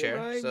picture,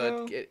 right,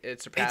 so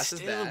it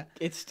surpasses that.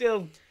 It's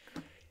still.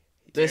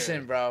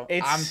 Listen, bro.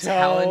 I'm so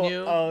telling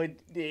you. OD.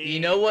 You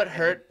know what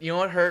hurt? You know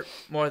what hurt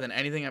more than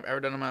anything I've ever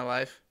done in my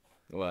life?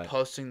 What?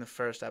 Posting the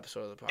first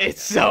episode of the podcast. It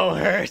so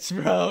hurts,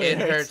 bro. It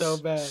hurts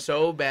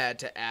so bad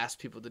to ask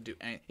people to do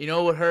anything. You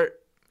know what hurt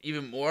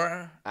even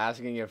more?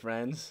 Asking your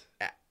friends.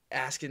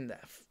 Asking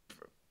that,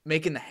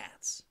 making the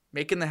hats.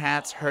 Making the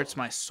hats hurts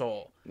my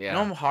soul. Yeah. You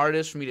know how hard it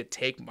is for me to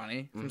take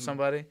money from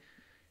somebody?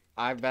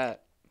 I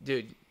bet.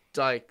 Dude,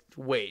 like,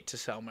 wait to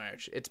sell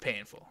merch. It's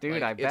painful. Dude,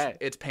 like, I bet.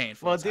 It's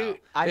painful. Well, dude,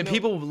 and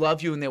people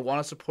love you and they want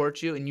to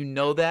support you and you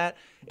know that.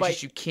 But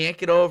just you can't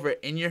get over it.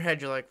 In your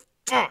head, you're like,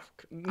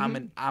 fuck,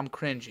 I'm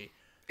cringy.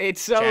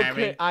 It's so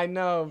Jeremy, I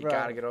know, bro. You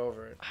gotta get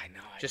over it. I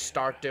know. Just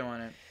start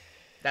doing it.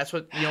 That's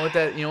what, you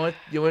know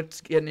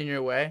what's getting in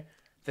your way?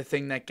 The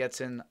thing that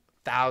gets in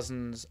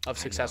thousands of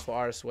successful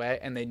artists' way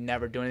and they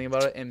never do anything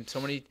about it. And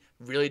so many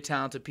really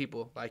talented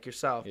people like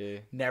yourself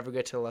never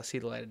get to see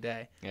the light of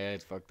day. Yeah,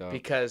 it's fucked up.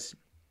 Because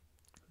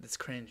it's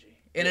cringy.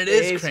 And it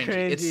is cringy.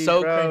 It's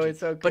so cringy. It's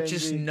so cringy. But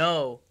just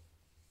know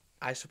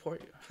I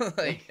support you.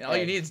 Like, all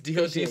you need is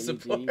DOD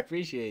support.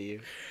 Appreciate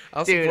you.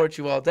 I'll support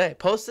you all day.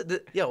 Post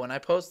it. When I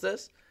post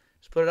this,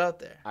 just put it out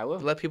there. I will.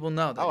 Let people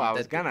know. That, I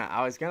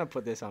was gonna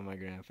put this on my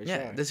gram for sure.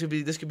 Yeah, this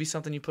could be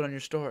something you put on your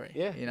story.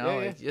 Yeah, you know,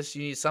 yeah. Just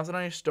you need something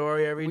on your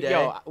story every day.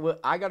 Yo,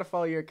 I gotta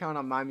follow your account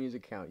on my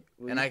music account.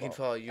 And I can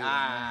follow you.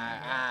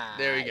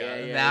 There we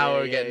go. Yeah, now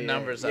we're getting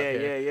numbers up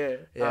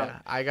here. Yeah.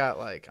 I got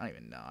I don't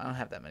even know. I don't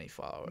have that many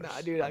followers.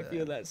 Nah, dude, I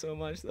feel that so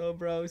much though,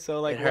 bro.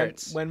 So like it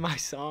hurts. When my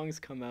songs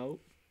come out,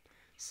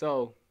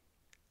 so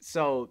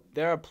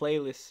there are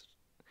playlists.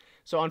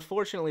 So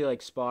unfortunately,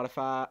 like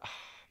Spotify.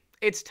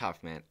 It's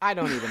tough, man. I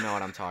don't even know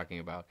what I'm talking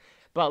about.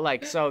 But,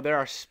 like, so there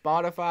are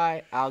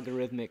Spotify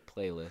algorithmic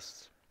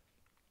playlists.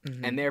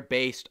 And they're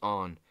based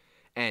on,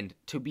 and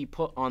to be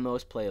put on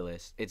those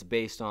playlists, it's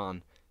based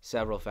on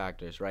several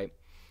factors, right?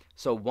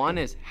 So one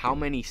is how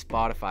many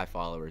Spotify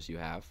followers you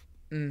have.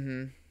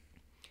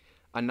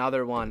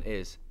 Another one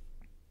is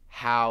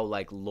how,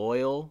 like,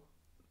 loyal,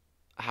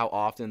 how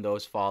often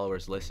those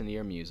followers listen to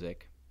your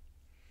music.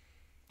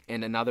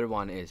 And another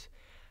one is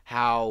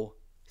how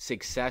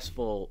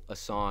successful a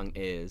song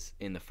is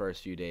in the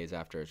first few days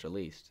after it's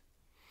released.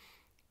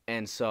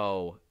 And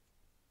so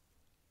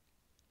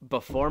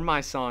before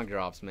my song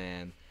drops,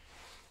 man,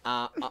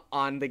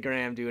 on the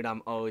gram, dude,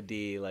 I'm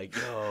OD, like,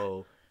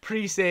 yo,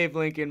 pre-save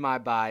link in my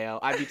bio.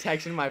 I'd be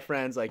texting my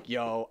friends like,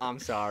 yo, I'm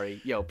sorry,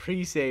 yo,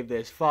 pre-save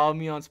this, follow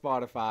me on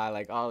Spotify,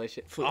 like all this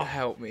shit.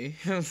 Help me.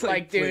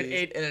 Like, dude,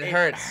 it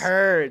hurts. It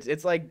hurts.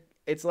 It's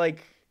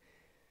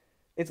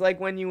like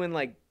when you in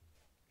like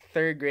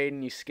 3rd grade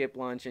and you skip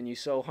lunch and you're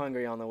so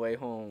hungry on the way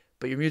home.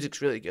 But your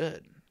music's really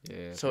good.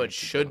 Yeah. So it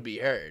should be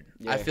heard.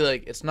 Yeah. I feel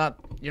like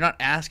you're not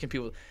asking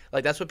people.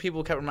 Like, that's what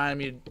people kept reminding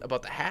me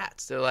about the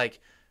hats. They're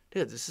like,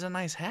 dude, this is a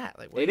nice hat.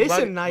 Like, what are you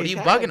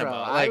bugging bro.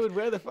 about? Like, I would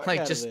wear the fuck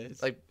out just, of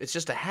this. Like, it's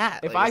just a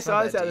hat. If like, I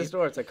saw this at the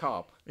store, it's a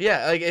cop.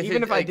 Yeah, like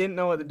if I didn't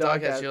know what the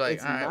dog has, you're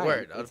like, all right, nice.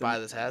 word, I'll buy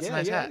this hat. It's a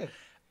nice hat.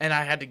 And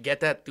I had to get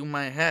that through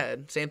my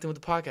head. Same thing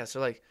with the podcast.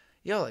 They're like,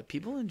 yo, like,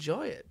 people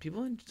enjoy it.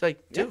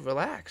 Dude,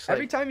 relax.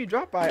 Every time you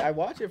drop by, I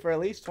watch it for at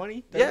least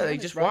 20. Yeah,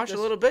 like, just watch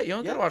a little bit. You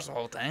don't gotta watch the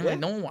whole thing. Yeah. Like,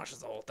 no one watches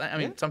the whole thing. I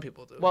mean, some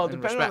people do. Well,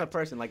 depending on the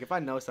person. Like, if I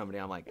know somebody,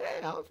 I'm like,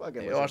 hey, I'll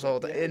fucking watch the whole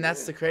thing. And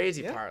that's the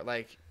crazy part.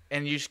 Like,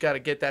 and you just gotta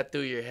get that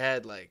through your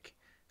head. Like,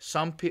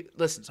 some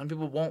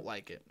people won't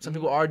like it. Some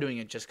people are doing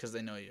it just because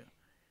they know you.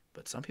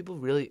 But some people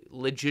really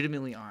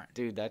legitimately aren't.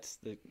 Dude, that's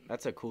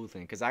a cool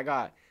thing. Because I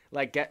got,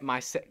 like, get my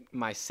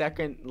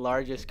second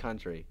largest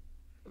country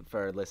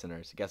for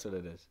listeners. Guess what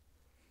it is?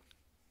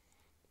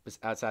 It's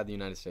outside the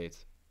United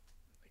States.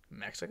 Like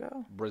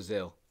Mexico?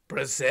 Brazil.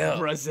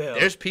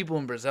 There's people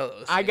in Brazil.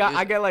 I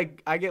get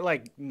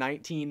like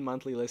 19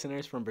 monthly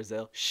listeners from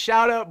Brazil.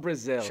 Shout out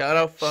Brazil.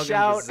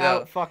 Shout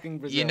out fucking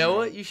Brazil. You know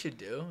what you should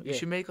do? You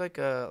should make like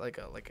a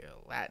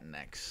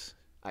Latinx.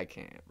 I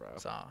can't, bro.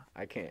 Song.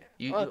 I can't.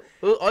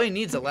 All you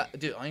need is I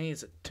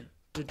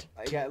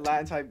got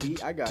Latin type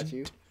beat. I got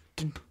you.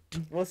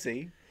 We'll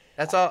see.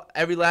 That's all.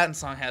 Every Latin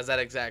song has that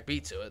exact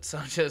beat to it. So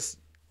just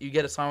you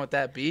get a song with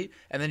that beat,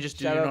 and then just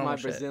do your normal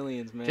shit. Shout out my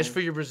Brazilians, man. Just for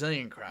your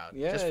Brazilian crowd.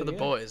 Yeah, just for the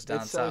boys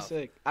down south. It's so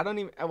sick. I don't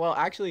even. Well,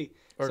 actually.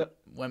 Or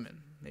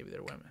women. Maybe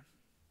they're women.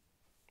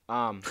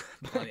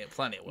 Plenty of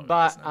women.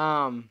 But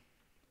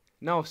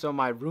no. So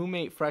my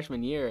roommate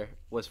freshman year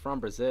was from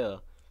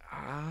Brazil.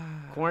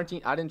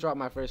 Quarantine. I didn't drop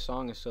my first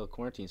song until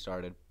quarantine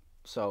started,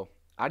 so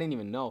I didn't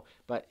even know.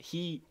 But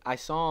I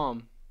saw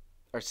him,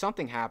 or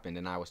something happened,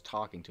 and I was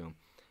talking to him,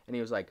 and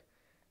he was like,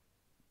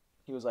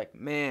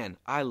 man,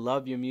 I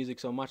love your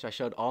music so much. I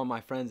showed all my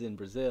friends in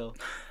Brazil.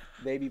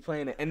 they be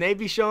playing it, and they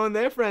be showing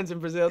their friends in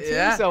Brazil too.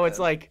 Yeah. So it's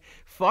like,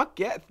 fuck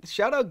yeah,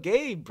 shout out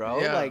Gabe, bro.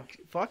 Yeah. Like,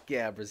 fuck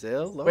yeah,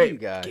 Brazil. Love Wait, you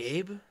guys.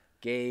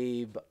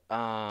 Gabe?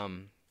 I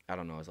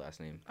don't know his last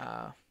name.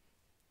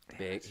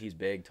 Big. He's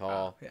big,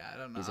 tall. Yeah, I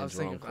don't know. He's I was in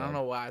thinking. Drone I don't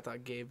Club. know why I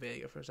thought Gabe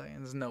Vega for a second.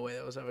 There's no way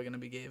that was ever gonna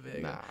be Gabe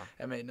Vega. Nah.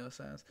 It made no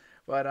sense.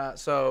 But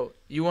so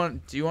do you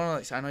want to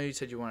like? I know you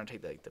said you want to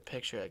take like the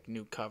picture, like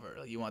new cover.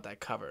 Like you want that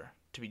cover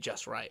to be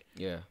just right.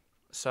 Yeah.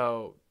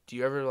 So do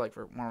you ever like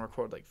want to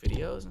record like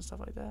videos and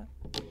stuff like that?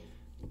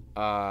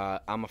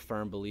 I'm a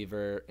firm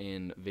believer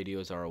in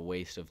videos are a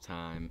waste of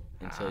time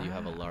until you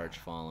have a large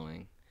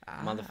following.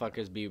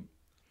 Motherfuckers be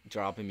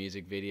dropping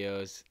music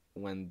videos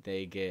when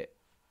they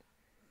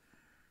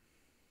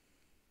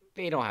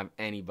don't have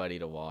anybody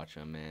to watch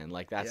them, man.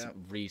 Like, that's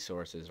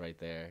resources right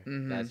there.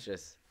 Mm-hmm. That's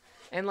just...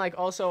 And, like,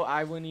 also,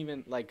 I wouldn't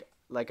even...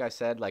 Like I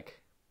said,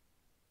 like,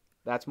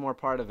 that's more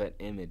part of an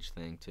image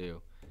thing,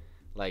 too.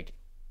 Like,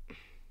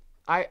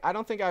 I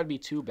don't think I would be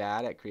too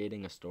bad at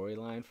creating a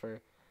storyline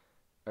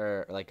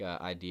or, like, a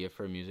idea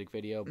for a music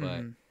video,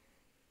 but...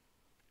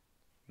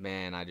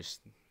 Man,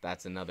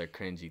 that's another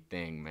cringy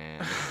thing,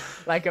 man.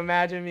 Like,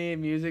 imagine me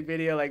in music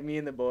video, like, me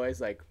and the boys,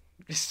 like...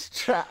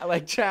 Just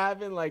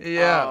trapping, like,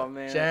 oh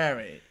man,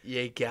 Jeremy,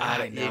 you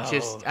got it. You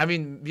just, I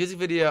mean, music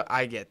video,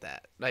 I get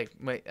that. Like,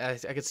 I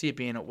could see it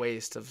being a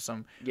waste of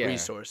some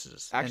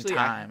resources and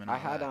time. I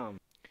had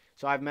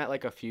so I've met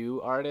like a few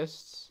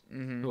artists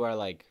who are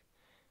like,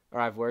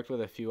 or I've worked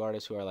with a few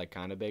artists who are like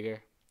kind of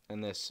bigger.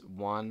 And this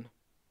one,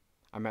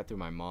 I met through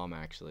my mom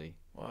actually.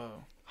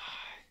 Whoa.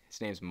 His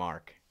name's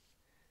Mark.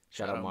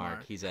 Shout out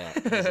Mark. He's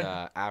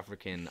a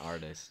African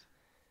artist.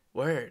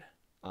 Word.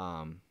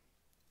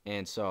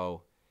 And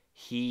so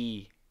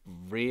he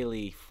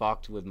really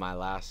fucked with my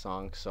last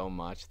song so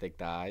much, Thick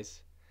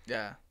Thighs.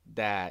 Yeah.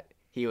 That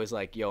he was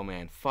like, yo,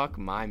 man, fuck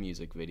my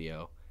music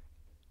video.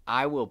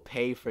 I will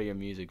pay for your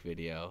music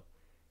video.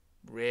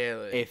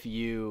 Really? If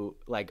you,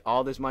 like,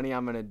 all this money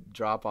I'm going to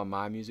drop on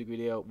my music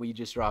video, we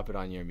just drop it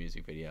on your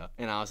music video.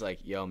 And I was like,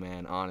 yo,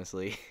 man,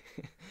 honestly,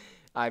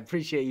 I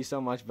appreciate you so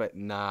much, but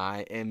nah,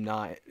 I am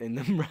not in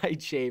the right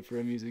shape for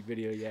a music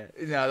video yet.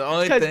 No, the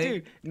only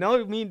thing...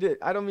 Dude,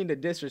 I don't mean to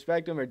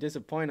disrespect him or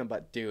disappoint him,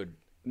 but, dude,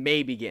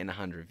 maybe getting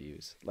 100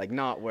 views. Like,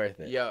 not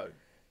worth it. Yo,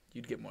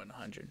 you'd get more than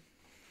 100.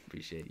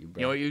 Appreciate you, bro.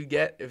 You know what you'd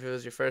get if it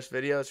was your first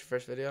video? It's your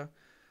first video?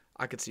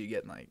 I could see you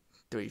getting, like,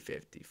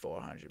 350,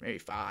 400, maybe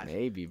 5.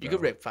 Maybe, bro. You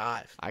could rip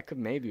 5. I could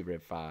maybe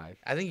rip 5.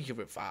 I think you could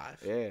rip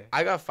 5. Yeah.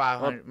 I got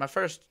 500. My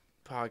first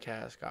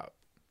podcast got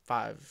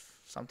 5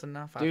 something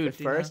now.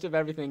 550 dude, first now. of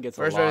everything gets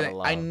first a lot everything, of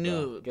love. I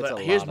knew, but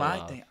here's my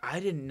thing. I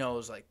didn't know it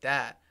was like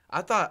that.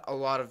 I thought a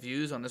lot of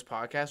views on this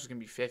podcast was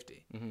gonna be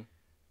 50. Mm-hmm.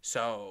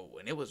 So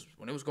when it was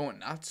going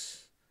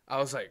nuts, I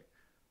was like,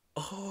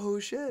 oh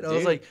shit! I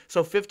was like,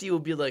 so 50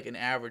 would be like an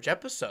average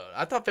episode.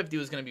 I thought 50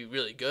 was gonna be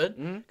really good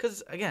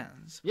because again,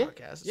 it's a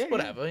podcast, it's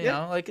whatever, you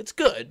know, like it's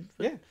good.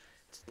 Yeah,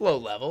 it's low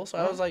level. So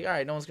I was like, all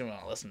right, no one's gonna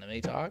want to listen to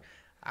me talk.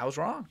 I was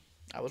wrong.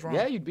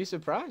 Yeah, you'd be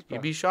surprised, bro.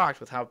 You'd be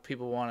shocked with how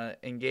people want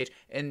to engage.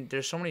 And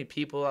there's so many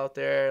people out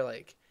there,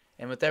 like,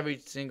 and with every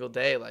single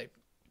day, like,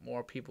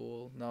 more people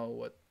will know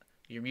what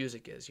your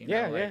music is, you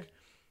know? Like,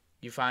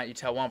 you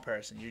tell one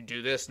person, you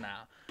do this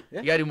now.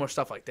 Yeah. You got to do more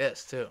stuff like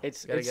this, too.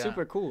 It's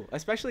super cool,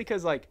 especially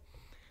because, like,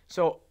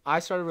 so I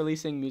started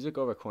releasing music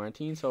over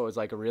quarantine, so it was,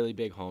 like, a really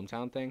big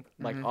hometown thing.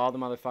 Like, all the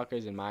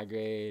motherfuckers in my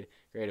grade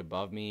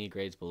above me,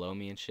 grades below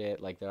me and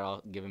shit, like, they're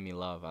all giving me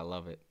love. I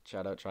love it.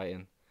 Shout out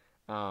Triton.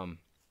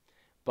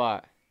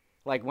 But,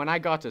 like, when I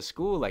got to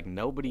school, like,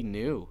 nobody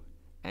knew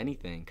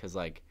anything. Because,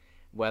 like,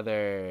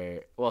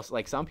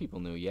 like, some people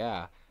knew,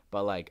 yeah.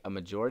 But, like, a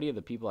majority of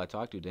the people I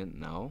talked to didn't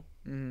know.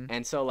 Mm-hmm.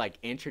 And so, like,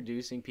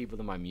 introducing people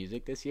to my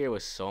music this year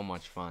was so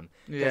much fun.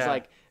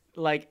 Because,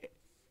 like,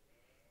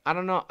 I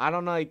don't know,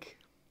 like,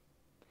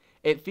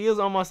 it feels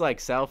almost, like,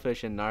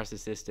 selfish and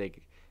narcissistic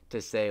to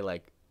say,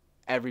 like,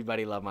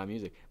 everybody loved my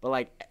music, but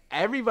like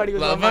everybody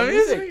was loving my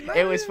music.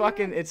 It was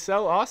fucking, it's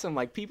so awesome.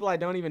 Like people I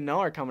don't even know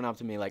are coming up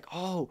to me like,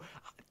 oh,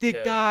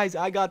 Thick Thighs,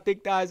 I got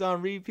Thick Thighs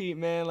on repeat,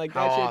 man. Like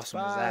that shit's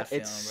fire. Is that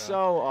feeling, it's bro?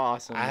 So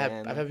awesome.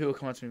 I've had people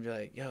come up to me and be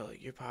like, yo,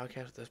 your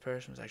podcast with this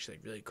person was actually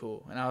like, really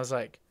cool, and I was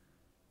like,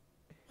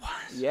 what?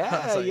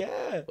 Yeah, like,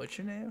 yeah. What's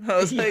your name? I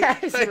was like,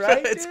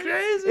 right? It's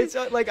crazy. It's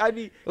like I'd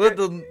be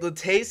the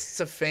tastes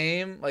of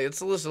fame. Like it's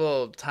just a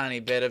little tiny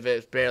bit of it.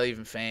 It's barely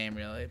even fame,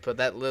 really. But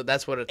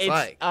that's what it's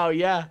like. Oh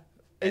yeah.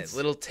 It's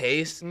little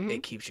taste.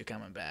 It keeps you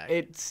coming back.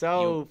 It's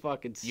so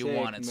fucking sick. You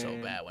want it man. so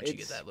bad once you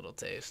get that little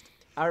taste.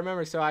 I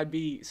remember. So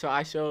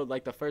I showed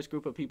like the first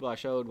group of people I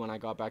showed when I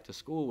got back to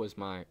school was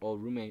my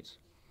old roommates.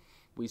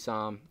 We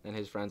saw him and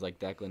his friends like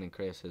Declan and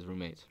Chris, his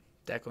roommates.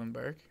 Declan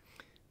Burke.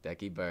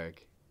 Decky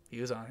Berg. He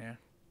was on here.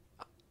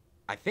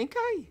 I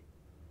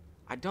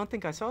don't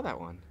think I saw that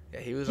one.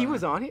 Yeah, he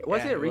was on here.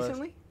 Was it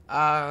recently?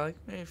 Like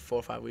maybe 4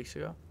 or 5 weeks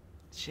ago.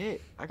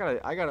 Shit, I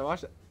gotta watch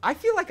that. I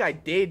feel like I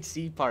did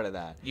see part of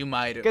that. You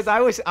might have. Because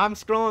I'm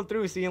scrolling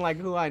through seeing like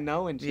who I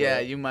know and shit. Yeah,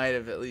 you might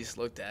have at least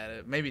looked at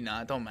it. Maybe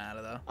not. Don't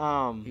matter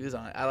though. He was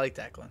on it. I like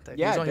Declan.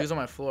 Yeah, he was on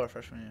my floor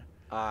freshman year.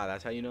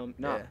 That's how you know him?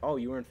 No. Yeah. Oh,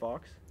 you were in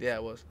Fox? Yeah,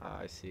 it was.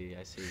 I see.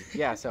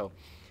 Yeah, so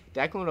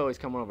Declan would always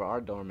come over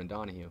our dorm in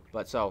Donahue.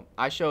 But so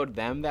I showed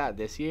them that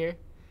this year.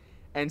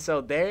 And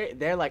so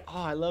they're like,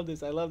 oh, I love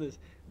this.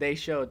 They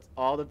showed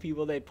all the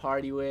people they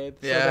party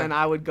with. Yeah. So then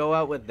I would go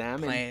out with them.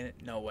 Playing it?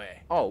 No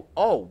way.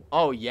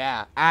 Oh,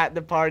 yeah. At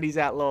the parties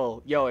at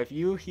Lowell. Yo, if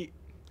you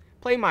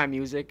play my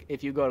music,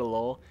 if you go to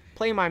Lowell,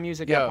 play my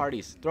music at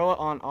parties. Throw it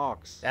on aux.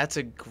 That's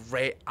a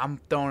great.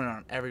 I'm throwing it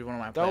on every one of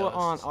my playlists. Throw it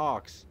on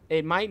aux.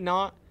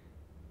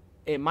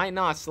 It might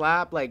not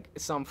slap like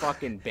some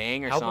fucking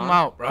bang or Help something. Help him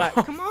out, bro.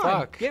 But come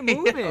on, get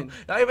moving.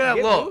 Not even at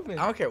Get Lowell. moving.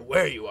 I don't care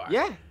where you are.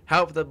 Yeah.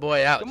 Help the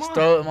boy out. Just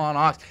throw him on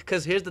aux.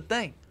 Because here's the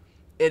thing.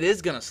 It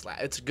is going to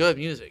slap. It's good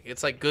music.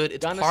 It's like good.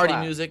 It's party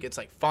music. It's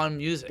like fun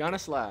music. Gonna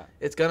slap.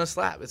 It's going to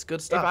slap. It's good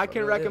stuff. If I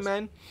can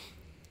recommend,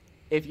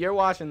 if you're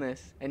watching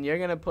this and you're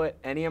going to put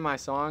any of my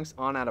songs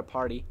on at a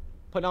party,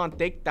 put on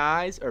Thick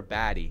Thighs or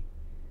Baddie.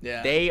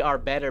 Yeah. They are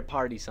better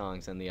party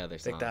songs than the other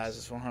songs. Thick Thighs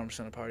is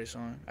 100% a party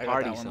song. I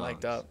Party got that one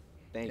liked up.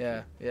 Thank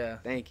you. Yeah.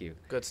 Thank you.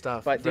 Good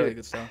stuff. But really dude,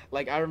 good stuff.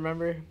 Like I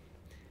remember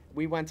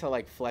we went to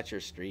like Fletcher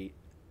Street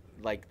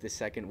like the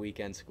second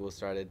weekend school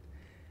started.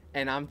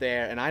 And I'm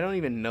there, and I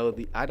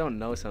don't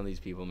know some of these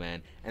people,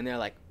 man. And they're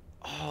like,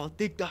 "Oh,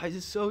 Thick Thighs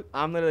is so."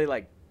 I'm literally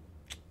like,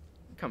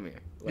 "Come here."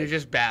 Like, You're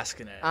just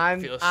basking in it.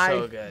 It feels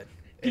so good.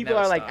 People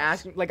are like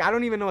asking, like I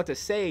don't even know what to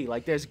say.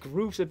 Like there's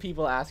groups of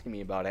people asking me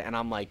about it, and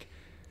I'm like,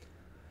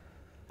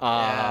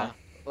 I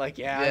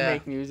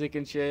make music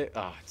and shit.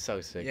 Oh, it's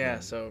so sick. Yeah,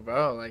 man. so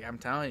bro, like I'm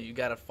telling you, you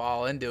gotta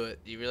fall into it.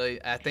 You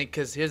really, I think,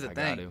 because here's the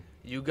thing,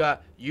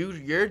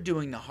 you're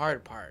doing the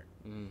hard part.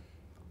 Mm.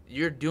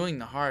 You're doing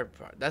the hard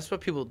part. That's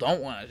what people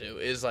don't want to do.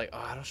 Is like, oh,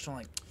 I just don't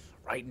like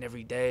writing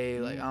every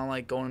day. Like I don't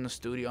like going in the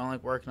studio. I don't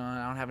like working on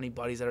it. I don't have any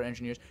buddies that are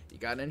engineers. You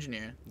got an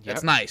engineer. Yep.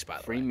 That's nice, by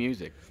the way. Free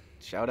music.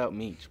 Shout out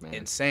Meech, man.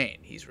 Insane.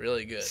 He's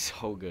really good.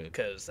 So good.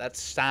 Because that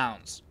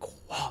sounds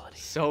quality.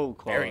 So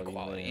quality. Very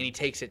quality. Man. And he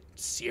takes it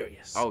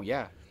serious. Oh,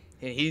 yeah.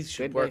 And he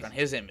should work on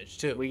his image,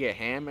 too. We get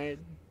hammered.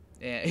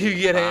 Yeah, you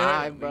get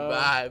hammered. Bro.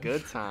 Vibe.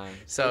 Good time.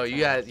 So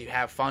you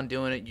have fun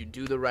doing it. You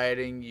do the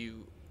writing.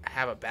 You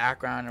have a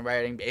background in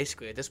writing.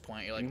 Basically, at this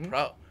point, you're like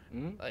pro.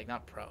 Mm-hmm. Like,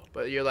 not pro,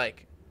 but you're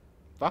like...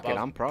 Fuck it,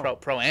 I'm pro.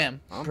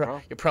 Pro-am. I'm pro.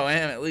 You're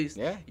pro-am, at least.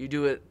 Yeah. You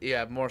do it. You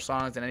have more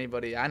songs than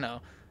anybody I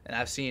know. And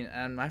I've seen,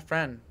 and my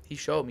friend, he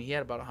showed me, he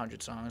had about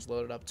 100 songs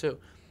loaded up too.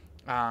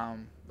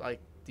 Like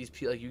these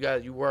people, like you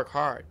guys, you work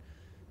hard,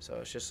 so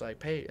it's just like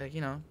pay, like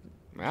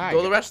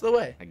go the rest of the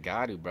way. I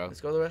got to, bro.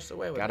 Let's go the rest of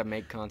the way. Got to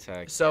make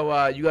contact.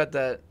 So you got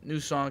that new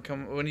song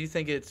coming. When do you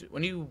think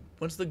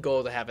when's the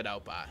goal to have it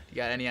out by? You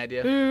got any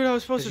idea? Dude, I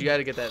was supposed to. You got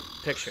to get that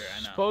picture.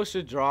 I know. Supposed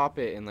to drop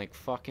it in like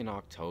fucking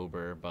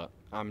October, but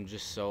I'm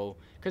just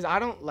because I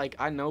don't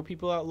I know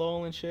people at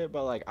Lowell and shit,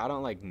 but like I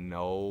don't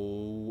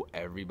know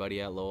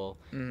everybody at Lowell.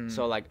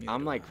 So like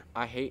I'm like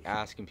I hate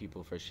asking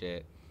people for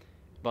shit,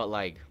 but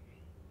like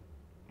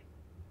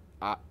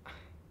I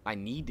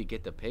need to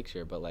get the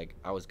picture, but like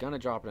I was gonna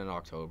drop it in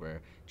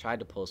October. Tried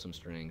to pull some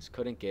strings,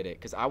 couldn't get it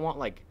because I want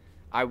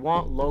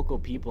local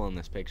people in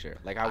this picture.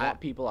 Like I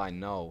want people I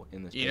know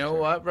in this. You know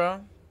what,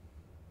 bro?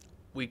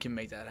 We can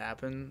make that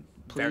happen.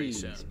 Very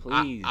soon.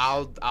 Please.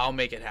 I'll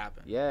make it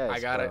happen. Yes, I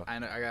got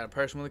a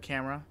person with a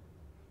camera.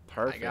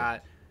 Perfect. I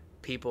got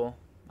people.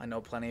 I know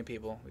plenty of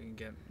people. We can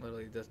get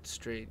literally the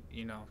street,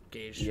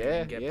 gauge street.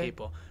 Yeah, we can get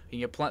people.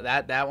 We can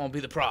get that won't be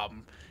the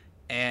problem.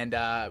 And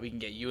we can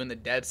get you in the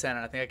dead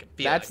center. I think I can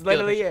feel That's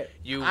literally it.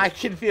 I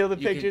can feel the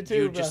picture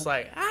too, bro. Just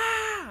like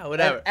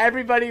whatever. And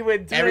everybody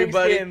with drinks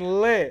getting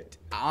lit.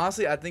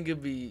 Honestly, I think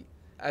that'd be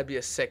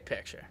a sick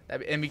picture.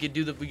 And we could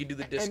do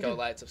the disco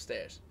lights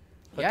upstairs.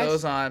 Put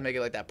those on, make it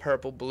like that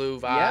purple blue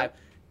vibe,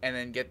 and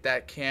then get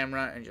that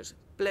camera and just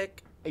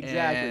flick.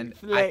 Exactly. And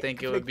flick, I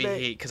think it would flick, be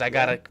heat because I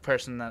got a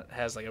person that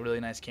has like a really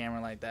nice camera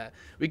like that.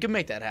 We could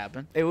make that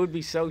happen. It would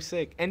be so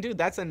sick. And dude,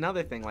 that's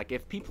another thing. Like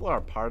if people are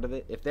a part of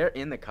it, if they're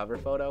in the cover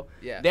photo,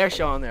 they're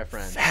showing their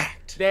friends.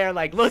 Fact. They're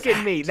like, look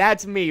at me.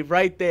 That's me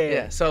right there.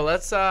 Yeah. So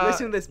let's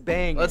listen to this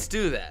bang. Let's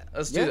do that.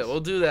 Do that. We'll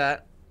do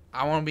that.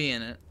 I want to be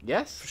in it.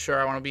 Yes. For sure,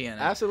 I want to be in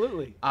it.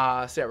 Absolutely.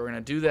 So yeah, we're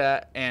gonna do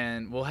that,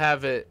 and we'll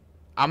have it.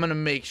 I'm gonna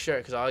make sure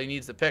because all you need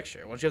is the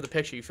picture. Once you have the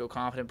picture, you feel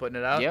confident putting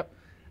it out. Yep.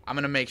 I'm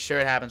gonna make sure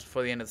it happens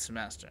before the end of the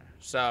semester.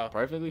 So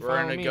perfectly we're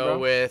fine gonna with me, go bro.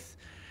 with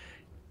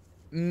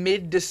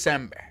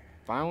mid-December.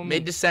 Fine with me.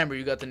 Mid-December,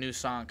 you got the new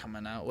song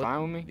coming out.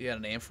 Fine with me. You got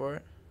a name for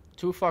it?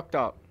 Too Fucked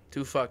Up.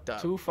 Too Fucked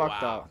Up. Too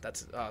Fucked Up.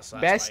 That's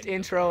best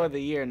intro of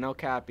the year. No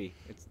cappy.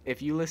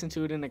 If you listen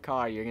to it in the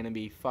car, you're gonna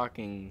be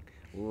fucking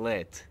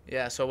lit.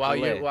 Yeah. So while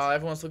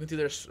everyone's looking through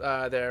their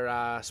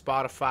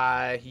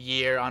Spotify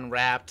year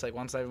Unwrapped, like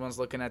once everyone's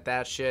looking at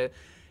that shit,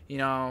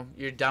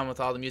 you're done with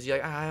all the music. You're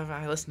like,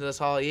 I listened to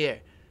this all year.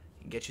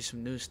 You can get you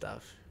some new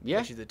stuff. Yeah.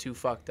 Get you the Too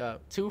Fucked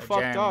Up. Too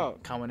Fucked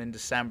Up. Coming in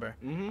December.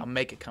 Mm-hmm. I'll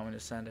make it come in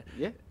December.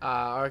 Yeah.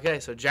 Okay,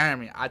 so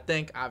Jeremy, I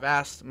think I've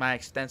asked my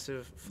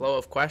extensive flow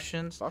of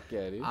questions. Fuck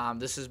yeah, dude.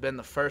 This has been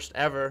the first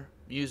ever,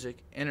 music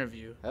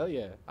interview Hell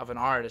yeah. of an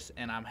artist,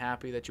 and I'm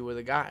happy that you were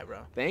the guy, bro.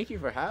 Thank you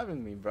for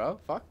having me, bro.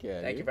 Fuck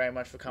yeah. Thank you very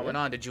much for coming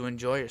on. Did you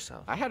enjoy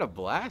yourself? I had a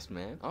blast,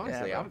 man.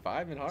 Honestly, Yeah, I'm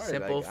vibing hard.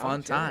 Simple, like, fun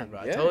I'm time,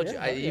 bro. Yeah, I told you.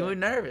 yeah, You were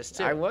nervous,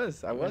 too. I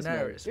was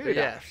nervous. Dude, But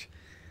yeah.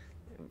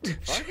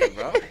 Fuck it,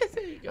 bro.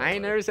 There you go, I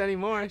ain't bro. nervous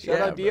anymore. Shout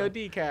Yeah, out bro.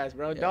 DOD-Cast,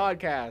 bro. Yeah.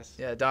 DOD-Cast.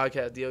 Yeah,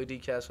 DOD-Cast,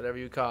 DOD-Cast, whatever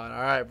you call it.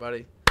 All right,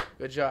 buddy.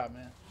 Good job,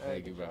 man.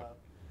 Thank you, bro.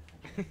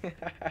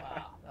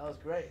 Wow, that was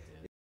great, dude.